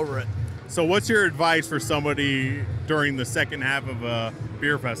 I'm over it. So what's your advice for somebody during the second half of a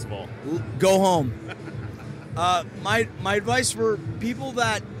beer festival? Go home. My advice for people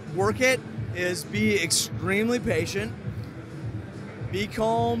that work it is be extremely patient, be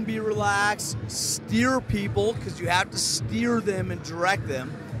calm, be relaxed, steer people, because you have to steer them and direct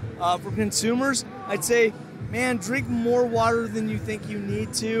them. For consumers, I'd say, man, drink more water than you think you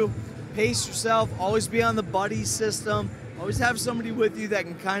need to. Pace yourself. Always be on the buddy system. Always have somebody with you that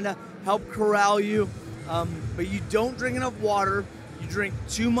can kind of help corral you. But you don't drink enough water. You drink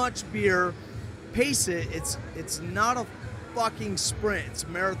too much beer. Pace it. It's not a fucking sprint. It's a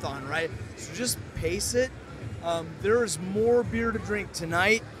marathon, right? So just pace it. There is more beer to drink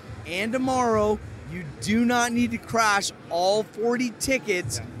tonight and tomorrow. You do not need to crash all 40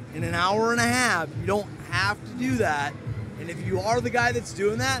 tickets in an hour and a half. You don't have to do that. And if you are the guy that's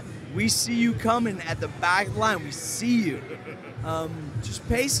doing that, we see you coming at the back of the line. We see you. Just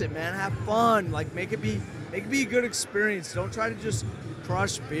pace it, man. Have fun. Like make it be a good experience. Don't try to just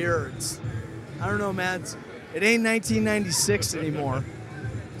crush beer. I don't know, man. It ain't 1996 anymore.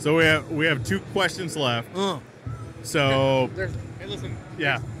 So we have 2 questions left. So hey, listen.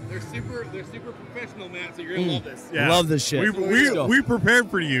 Yeah. They're super professional, man. So you're gonna love this. Yeah. Love this shit. We prepared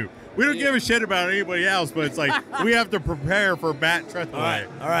for you. We don't give a shit about anybody else, but it's like we have to prepare for Matt Trethaway.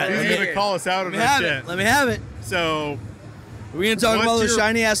 All right. He's gonna call us out on our shit. Let me have it. So, are we gonna talk about those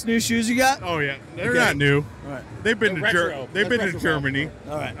shiny ass new shoes you got? Oh yeah, they're not new. All right. They've been to Germany,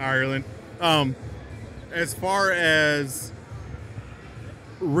 All right. Ireland. As far as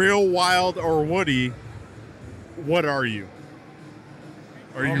real wild or woody, what are you?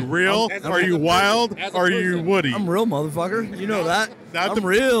 Are you real? Are you wild? Are you woody? I'm real, motherfucker. You know that. Not I'm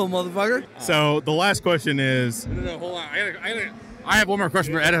real, motherfucker. So the last question is. No, hold on. I have one more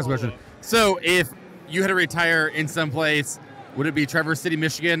question for Ed. Has a question. So if you had to retire in some place, would it be Traverse City,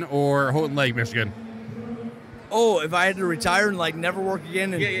 Michigan, or Houghton Lake, Michigan? Oh, if I had to retire and like never work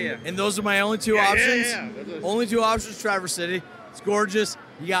again, and, and those are my only two options. Only two options: Traverse City. It's gorgeous.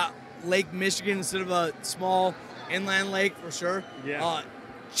 You got Lake Michigan instead of a small inland lake for sure.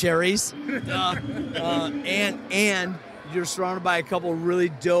 Cherries, and you're surrounded by a couple really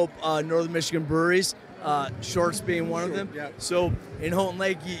dope Northern Michigan breweries. Shorts being one of them. So in Houghton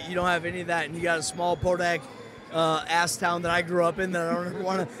Lake, you don't have any of that, and you got a small Podak ass town that I grew up in that I don't ever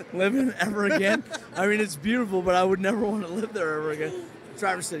want to live in ever again. I mean, it's beautiful, but I would never want to live there ever again.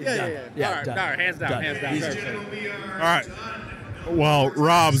 Traverse City. All right, hands down. All right. Well,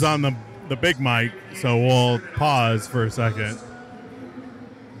 Rob's on the big mic, so we'll pause for a second.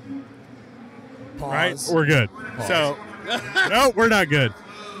 Pause. Right? We're good. Pause. So, no, we're not good.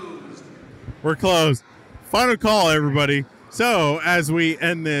 We're closed. Final call, everybody. So, as we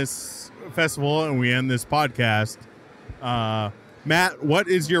end this festival and we end this podcast, Matt, what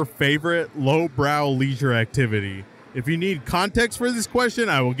is your favorite lowbrow leisure activity? If you need context for this question,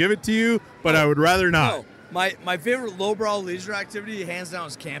 I will give it to you, but I would rather not. No. My favorite lowbrow leisure activity, hands down,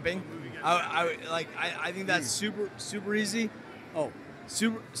 is camping. I think that's super easy. Oh,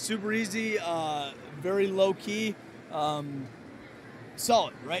 super easy. Very low key.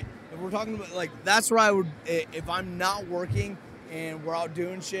 Solid, right? If we're talking about that's where I would, if I'm not working and we're out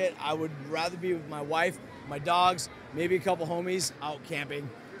doing shit, I would rather be with my wife, my dogs, maybe a couple homies out camping.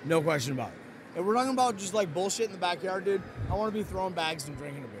 No question about it. If we're talking about just like bullshit in the backyard, dude, I want to be throwing bags and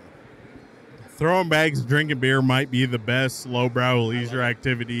drinking a beer. Throwing bags and drinking beer might be the best lowbrow leisure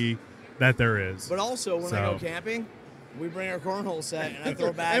activity that there is. But also, when I go camping, we bring our cornhole set and I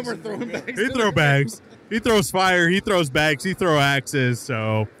throw bags. And we're throwing bags. He throws bags. He throws fire. He throws bags. He throws axes.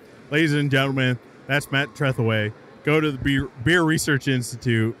 So, ladies and gentlemen, that's Matt Trethaway. Go to the Beer Research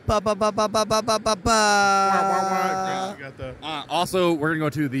Institute. Also, we're going to go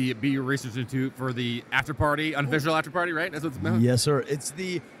to the Beer Research Institute for the after party, unofficial after party, right? That's what's about. Yes, sir. It's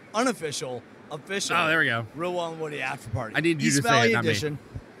the unofficial, official. Oh, there we go. Real Wild and Woody after party. I need you East to say Valley it, not me. edition.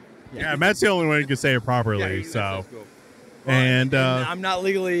 Yeah, Matt's the only one who can say it properly. So, Well, and I'm not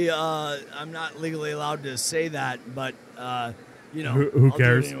legally allowed to say that, but you know, Who I'll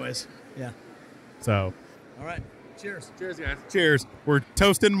cares? do it anyways. Yeah. so All right. Cheers. Cheers, guys. cheers. We're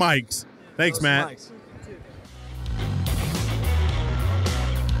toasting mics. Thanks, Those Matt. mics.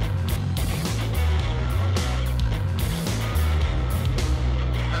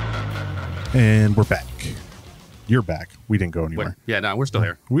 And we're back. You're back. We didn't go anywhere. Yeah, no, we're still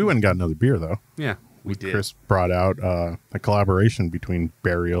here. We went and got another beer though. Yeah, we did. Chris brought out a collaboration between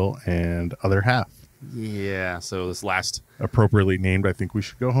Burial and Other Half. Yeah, so this last, Appropriately named, I Think We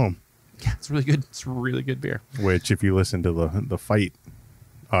Should Go Home. yeah, it's really good. It's really good beer. Which, if you listen to the fight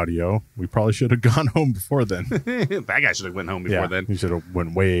audio, we probably should have gone home before then. That guy should have went home before then. We should have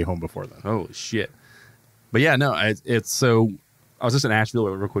went way home before then. Holy shit. But yeah, no, it's so, I was just in Asheville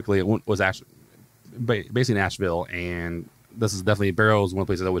real quickly. It was actually basically in Asheville, and this is definitely, Barrow is one of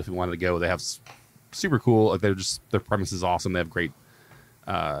the places I would if we wanted to go. They have super cool, like their premise is awesome. They have great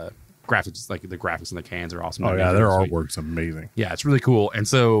graphics, like the graphics in the cans are awesome. Oh yeah, their artwork's amazing. Yeah, it's really cool. And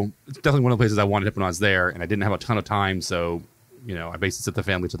so it's definitely one of the places I wanted to when I was there, and I didn't have a ton of time. So, you know, I basically sent the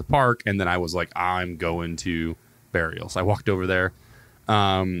family to the park, and then I was like, I'm going to Burial. So I walked over there,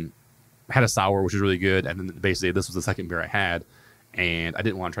 had a sour, which was really good. And then basically this was the second beer I had, and I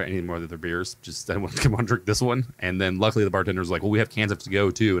didn't want to try any more of their bears. Just I didn't want to drink this one. And then luckily the bartender was like, well, we have cans to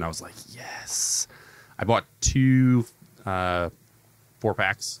go too. And I was like, yes. I bought 2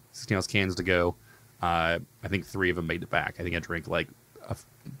 4-packs, 16-ounce cans to go. I think 3 of them made it back. I think I drank like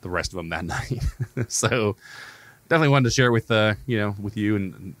the rest of them that night. So definitely wanted to share it with with you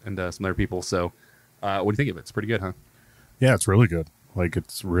and some other people. So what do you think of it? It's pretty good, huh? Yeah, it's really good. Like,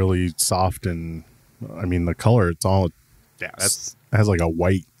 it's really soft, and I mean the color. It's all it has like a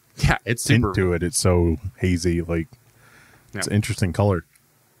white it's tint super, to it. It's so hazy. Like, it's an interesting color.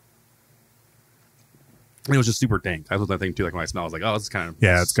 And it was just super dank. That was the thing too. Like when I smell, I was like, "Oh, this is kind of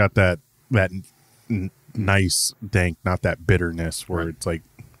It's got that nice dank, not that bitterness where it's like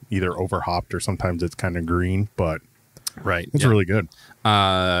either over hopped or sometimes it's kind of green, but right. It's really good.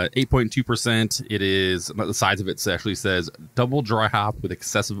 8.2%. It is the size of it actually says double dry hop with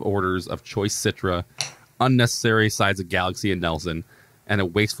excessive orders of choice Citra, unnecessary sides of Galaxy and Nelson, and a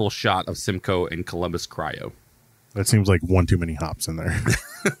wasteful shot of Simcoe and Columbus Cryo. That seems like one too many hops in there.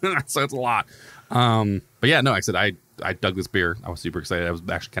 So it's a lot. But yeah, no, like I said, I dug this beer. I was super excited. I was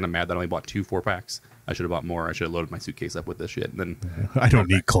actually kind of mad that I only bought 2 4-packs. I should have bought more. I should have loaded my suitcase up with this shit. And then I don't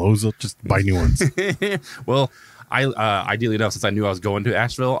need clothes. I'll just buy new ones. Well, I ideally enough, since I knew I was going to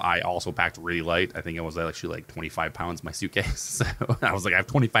Asheville, I also packed really light. I think it was actually like 25 pounds in my suitcase. So I was like, I have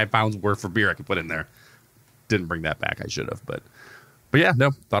 25 pounds worth of beer I could put in there. Didn't bring that back. I should have, but yeah,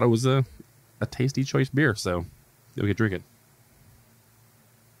 no, thought it was a tasty choice beer. So we could drink it.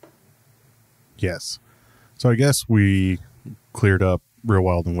 Yes. So I guess we cleared up Real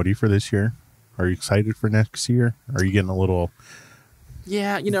Wild and Woody for this year. Are you excited for next year? Are you getting a little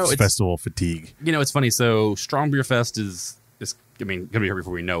it's festival fatigue? It's funny. So Strong Beer Fest is gonna be here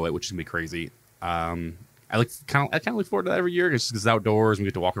before we know it, which is gonna be crazy. I kind of look forward to that every year. It's just 'cause it's outdoors and we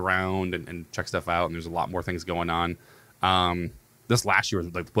get to walk around and check stuff out, and there's a lot more things going on. This last year,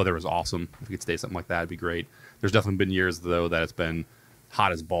 like, the weather was awesome. If we could stay something like that, it'd be great. There's definitely been years though that it's been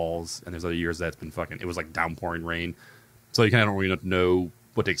hot as balls, and there's other years that it's been it was like downpouring rain. So you kind of don't really know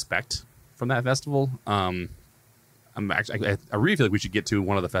what to expect from that festival. I really feel like we should get to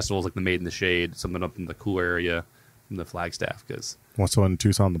one of the festivals, like the Made in the Shade, something up in the cooler area in the Flagstaff. Because what's the one in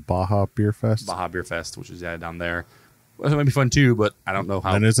Tucson? The Baja Beer Fest. Baja Beer Fest, which is down there. Well, it might be fun too, but I don't know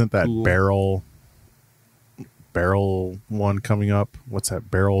how. And isn't that cool. barrel one coming up? What's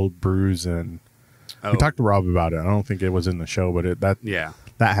that? Barrel Brews, and we talked to Rob about it. I don't think it was in the show, but that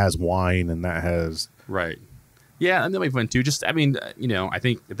has wine and that has right. Yeah, and that might be fun too. Just, I mean, I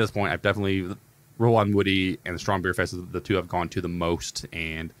think at this point, I've definitely Roll on Woody and the Strong Beer Fest are the 2 I've gone to the most.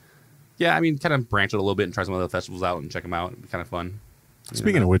 And yeah, I mean, kind of branch it a little bit and try some other festivals out and check them out. It'd be kind of fun.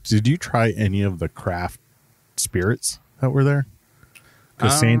 Speaking of which, did you try any of the craft spirits that were there?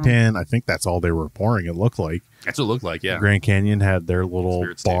 Because Santan, I think that's all they were pouring. It looked like. That's what it looked like. Yeah. Grand Canyon had their little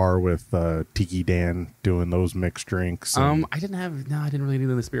bar with Tiki Dan doing those mixed drinks. I didn't really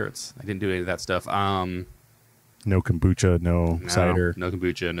do the spirits. I didn't do any of that stuff. No kombucha, no cider. No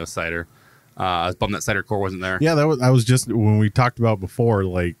kombucha, no cider. I was bummed that cider core wasn't there. Yeah, I was just when we talked about before,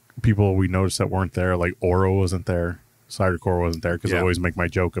 like people we noticed that weren't there. Like Oro wasn't there. Cider Core wasn't there because I always make my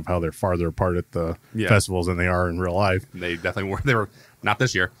joke of how they're farther apart at the festivals than they are in real life. They definitely were. They were not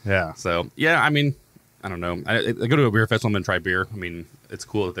this year. Yeah. So, yeah, I mean, I don't know. I go to a beer festival and try beer. I mean, it's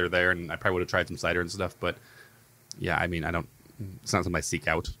cool that they're there, and I probably would have tried some cider and stuff. But, yeah, I mean, it's not something I seek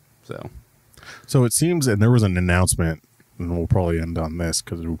out. So it seems, and there was an announcement, and we'll probably end on this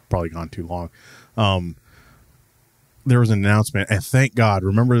because we've probably gone too long. There was an announcement, and thank God.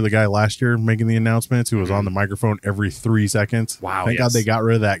 Remember the guy last year making the announcements who was on the microphone every 3 seconds? Wow. Thank God they got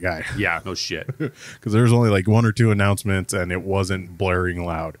rid of that guy. Yeah, no shit. Because there was only like 1 or 2 announcements, and it wasn't blaring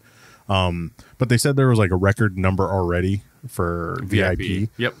loud. But they said there was like a record number already for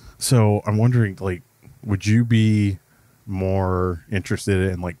VIP. Yep. So I'm wondering, like, would you be more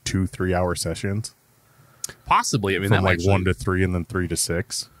interested in like 2-3 hour sessions? Possibly. I mean, from that like 1 to 3 and then 3 to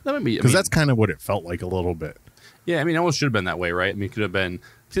 6. That would be, because that's kind of what it felt like a little bit. Yeah, I mean, it almost should have been that way, right? I mean, it could have been.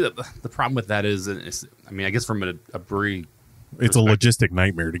 See, the problem with that is, I mean, I guess from a brewery, it's a logistic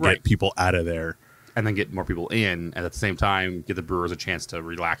nightmare to get people out of there and then get more people in, and at the same time, give the brewers a chance to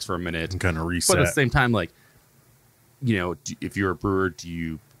relax for a minute and kind of reset. But at the same time, like, you know, if you're a brewer, do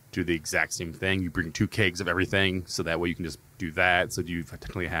you do the exact same thing? You bring 2 kegs of everything, so that way you can just do that. So do you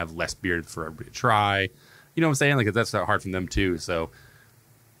technically have less beer for everybody to try? You know what I'm saying? Like, that's not hard for them too. So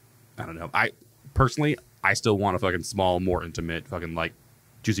I don't know. I personally, I still want a fucking small, more intimate, fucking like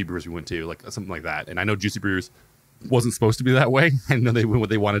Juicy Brewers we went to, like something like that. And I know Juicy Brewers wasn't supposed to be that way. I know they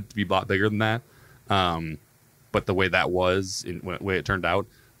wanted to be a lot bigger than that. But the way that was, the way it turned out,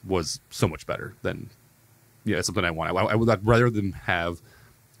 was so much better than, it's something I want. I'd rather them have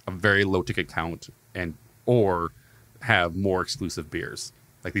a very low ticket count or have more exclusive beers.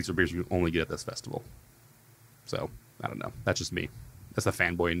 Like, these are beers you can only get at this festival. So I don't know. That's just me. That's the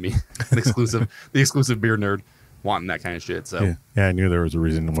fanboy in me. the exclusive beer nerd wanting that kind of shit. So yeah, I knew there was a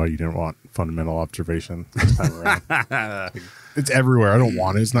reason why you didn't want fundamental observation this time around. It's everywhere. I don't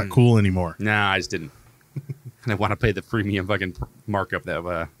want it. It's not cool anymore. Nah, I just didn't. And I want to pay the premium fucking markup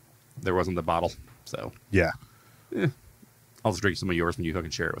that there was in the bottle. So yeah. I'll just drink some of yours when you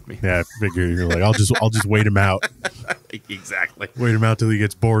fucking share it with me. Yeah, I figure you're like, I'll just wait him out. Exactly. Wait him out till he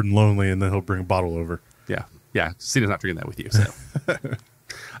gets bored and lonely, and then he'll bring a bottle over. Yeah. Cena's not drinking that with you. So,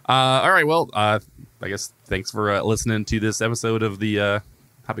 all right. Well, I guess thanks for listening to this episode of the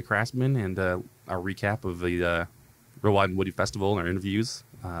Hoppy Craftsmen and our recap of the Real Wild and Woody Festival and our interviews.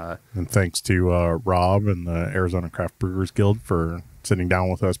 And thanks to Rob and the Arizona Craft Brewers Guild for sitting down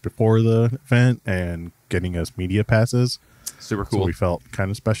with us before the event and getting us media passes. Super cool. So we felt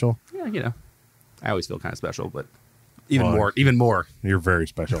kind of special. Yeah, I always feel kind of special, but even more. You're very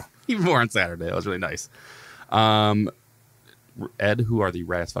special. Even more on Saturday. That was really nice. Ed, who are the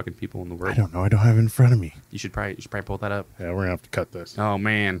raddest fucking people in the world? I don't know. I don't have it in front of me. You should probably pull that up. Yeah, we're gonna have to cut this. Oh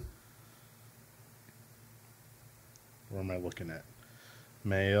man. Where am I looking at?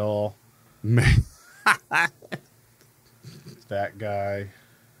 Mail. That guy.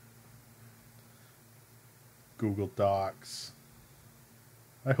 Google Docs.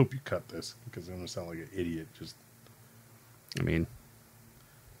 I hope you cut this because I'm gonna sound like an idiot. I mean,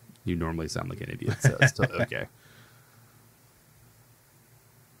 you normally sound like an idiot, so it's still okay.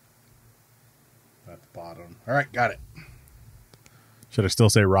 At the bottom. All right, got it. Should I still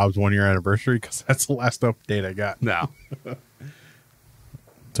say Rob's 1-year anniversary? Because that's the last update I got. No.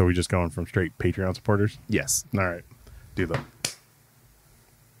 So we just going from straight Patreon supporters? Yes. All right. Do them.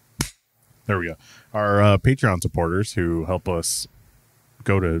 There we go. Our Patreon supporters who help us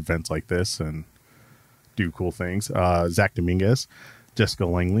go to events like this and do cool things. Zach Dominguez, Jessica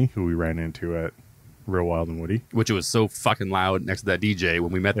Langley, who we ran into at Real Wild and Woody. Which was so fucking loud next to that DJ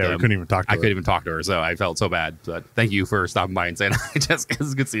when we met them. We couldn't even talk to her. I couldn't even talk to her, so I felt so bad. But thank you for stopping by and saying hi, Jessica.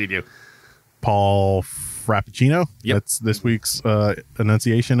 It's good seeing you. Paul Frappuccino. Yep. That's this week's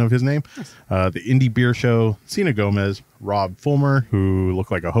enunciation of his name. The Indie Beer Show, Cena Gomez, Rob Fulmer, who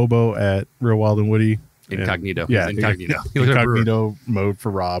looked like a hobo at Real Wild and Woody. Incognito. Yeah, incognito. Incognito mode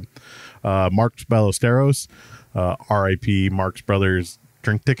for Rob. Mark's Ballesteros, R.I.P. Mark's Brothers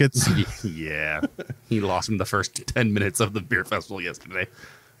drink tickets. Yeah. He lost him the first 10 minutes of the beer festival yesterday.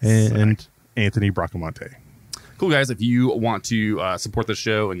 And Anthony Bracamonte. Cool, guys. If you want to support the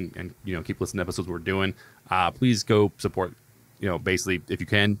show and keep listening to episodes we're doing, please go support. Basically, if you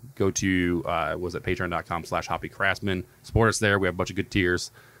can, go to patreon.com/Hoppy Craftsmen. Support us there. We have a bunch of good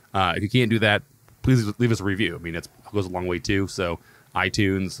tiers. If you can't do that, please leave us a review. I mean, it goes a long way too. So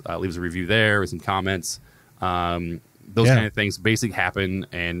iTunes, leave us a review there with some comments. Those kind of things basically happen,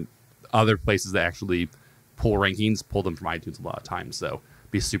 and other places that actually pull rankings pull them from iTunes a lot of times. So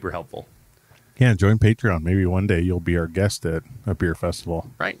be super helpful. Yeah, join Patreon. Maybe one day you'll be our guest at a beer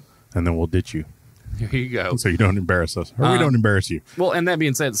festival. Right. and then we'll ditch you. Here you go. So you don't embarrass us, or we don't embarrass you. Well, and that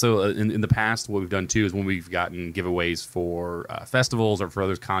being said, so in the past, what we've done too is when we've gotten giveaways for festivals or for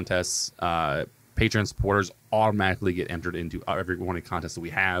other contests, Patreon supporters automatically get entered into every one of the contests that we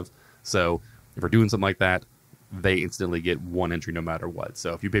have. So if we're doing something like that, they instantly get one entry no matter what.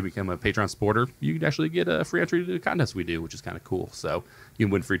 So if you become a Patreon supporter, you can actually get a free entry to the contest we do, which is kind of cool. So you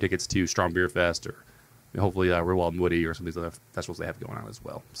can win free tickets to Strong Beer Fest or hopefully Real Wild and Woody or some of these other festivals they have going on as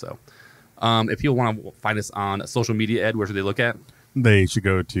well. So if people want to find us on social media, Ed, where should they look at? They should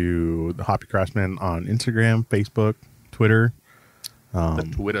go to the Hoppy Craftsmen on Instagram, Facebook, Twitter.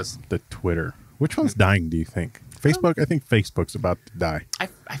 The Twitter. Which one's dying, do you think? Facebook? I think Facebook's about to die.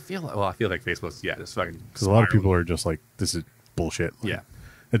 I feel like Facebook's, just fucking... Because a lot of people are just like, this is bullshit. Like, yeah.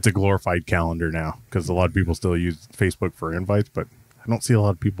 It's a glorified calendar now, because a lot of people still use Facebook for invites, but I don't see a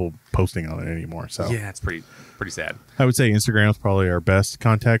lot of people posting on it anymore. So yeah, it's pretty sad. I would say Instagram's probably our best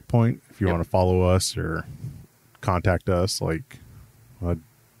contact point. If you want to follow us or contact us, like a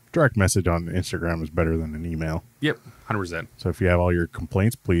direct message on Instagram is better than an email. Yep, 100%. So if you have all your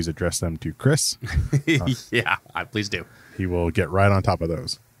complaints, please address them to Chris. Yeah, please do. He will get right on top of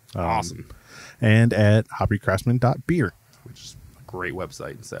those. Awesome. And at hoppycraftsmen.beer, which is a great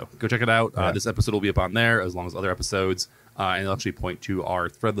website. So go check it out. This episode will be up on there as long as other episodes. And it'll actually point to our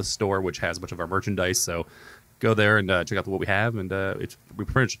Threadless store, which has a bunch of our merchandise. So go there and check out what we have. And we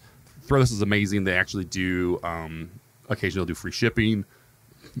pretty much, Threadless is amazing. They actually do, occasionally do free shipping.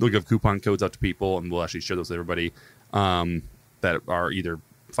 They'll give coupon codes out to people, and we'll actually share those to everybody that are either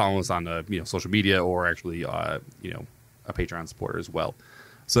following us on social media or actually a Patreon supporter as well.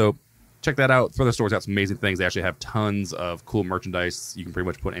 So check that out. Threadless store's got some amazing things. They actually have tons of cool merchandise. You can pretty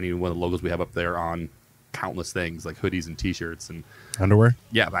much put any one of the logos we have up there on countless things like hoodies and T-shirts and underwear.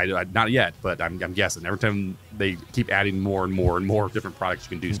 Yeah, I not yet, but I'm guessing every time they keep adding more and more and more different products,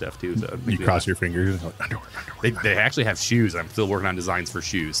 you can do stuff too. So you cross your fingers. Like, underwear. They actually have shoes. I'm still working on designs for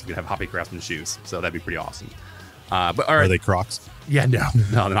shoes. You can have Hoppy Craftsmen shoes, so that'd be pretty awesome. But all right, are they Crocs? Yeah, no,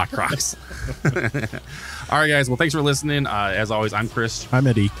 they're not Crocs. All right, guys. Well, thanks for listening. As always, I'm Chris. I'm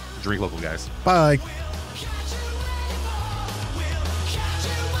Eddie. Drink local, guys. Bye.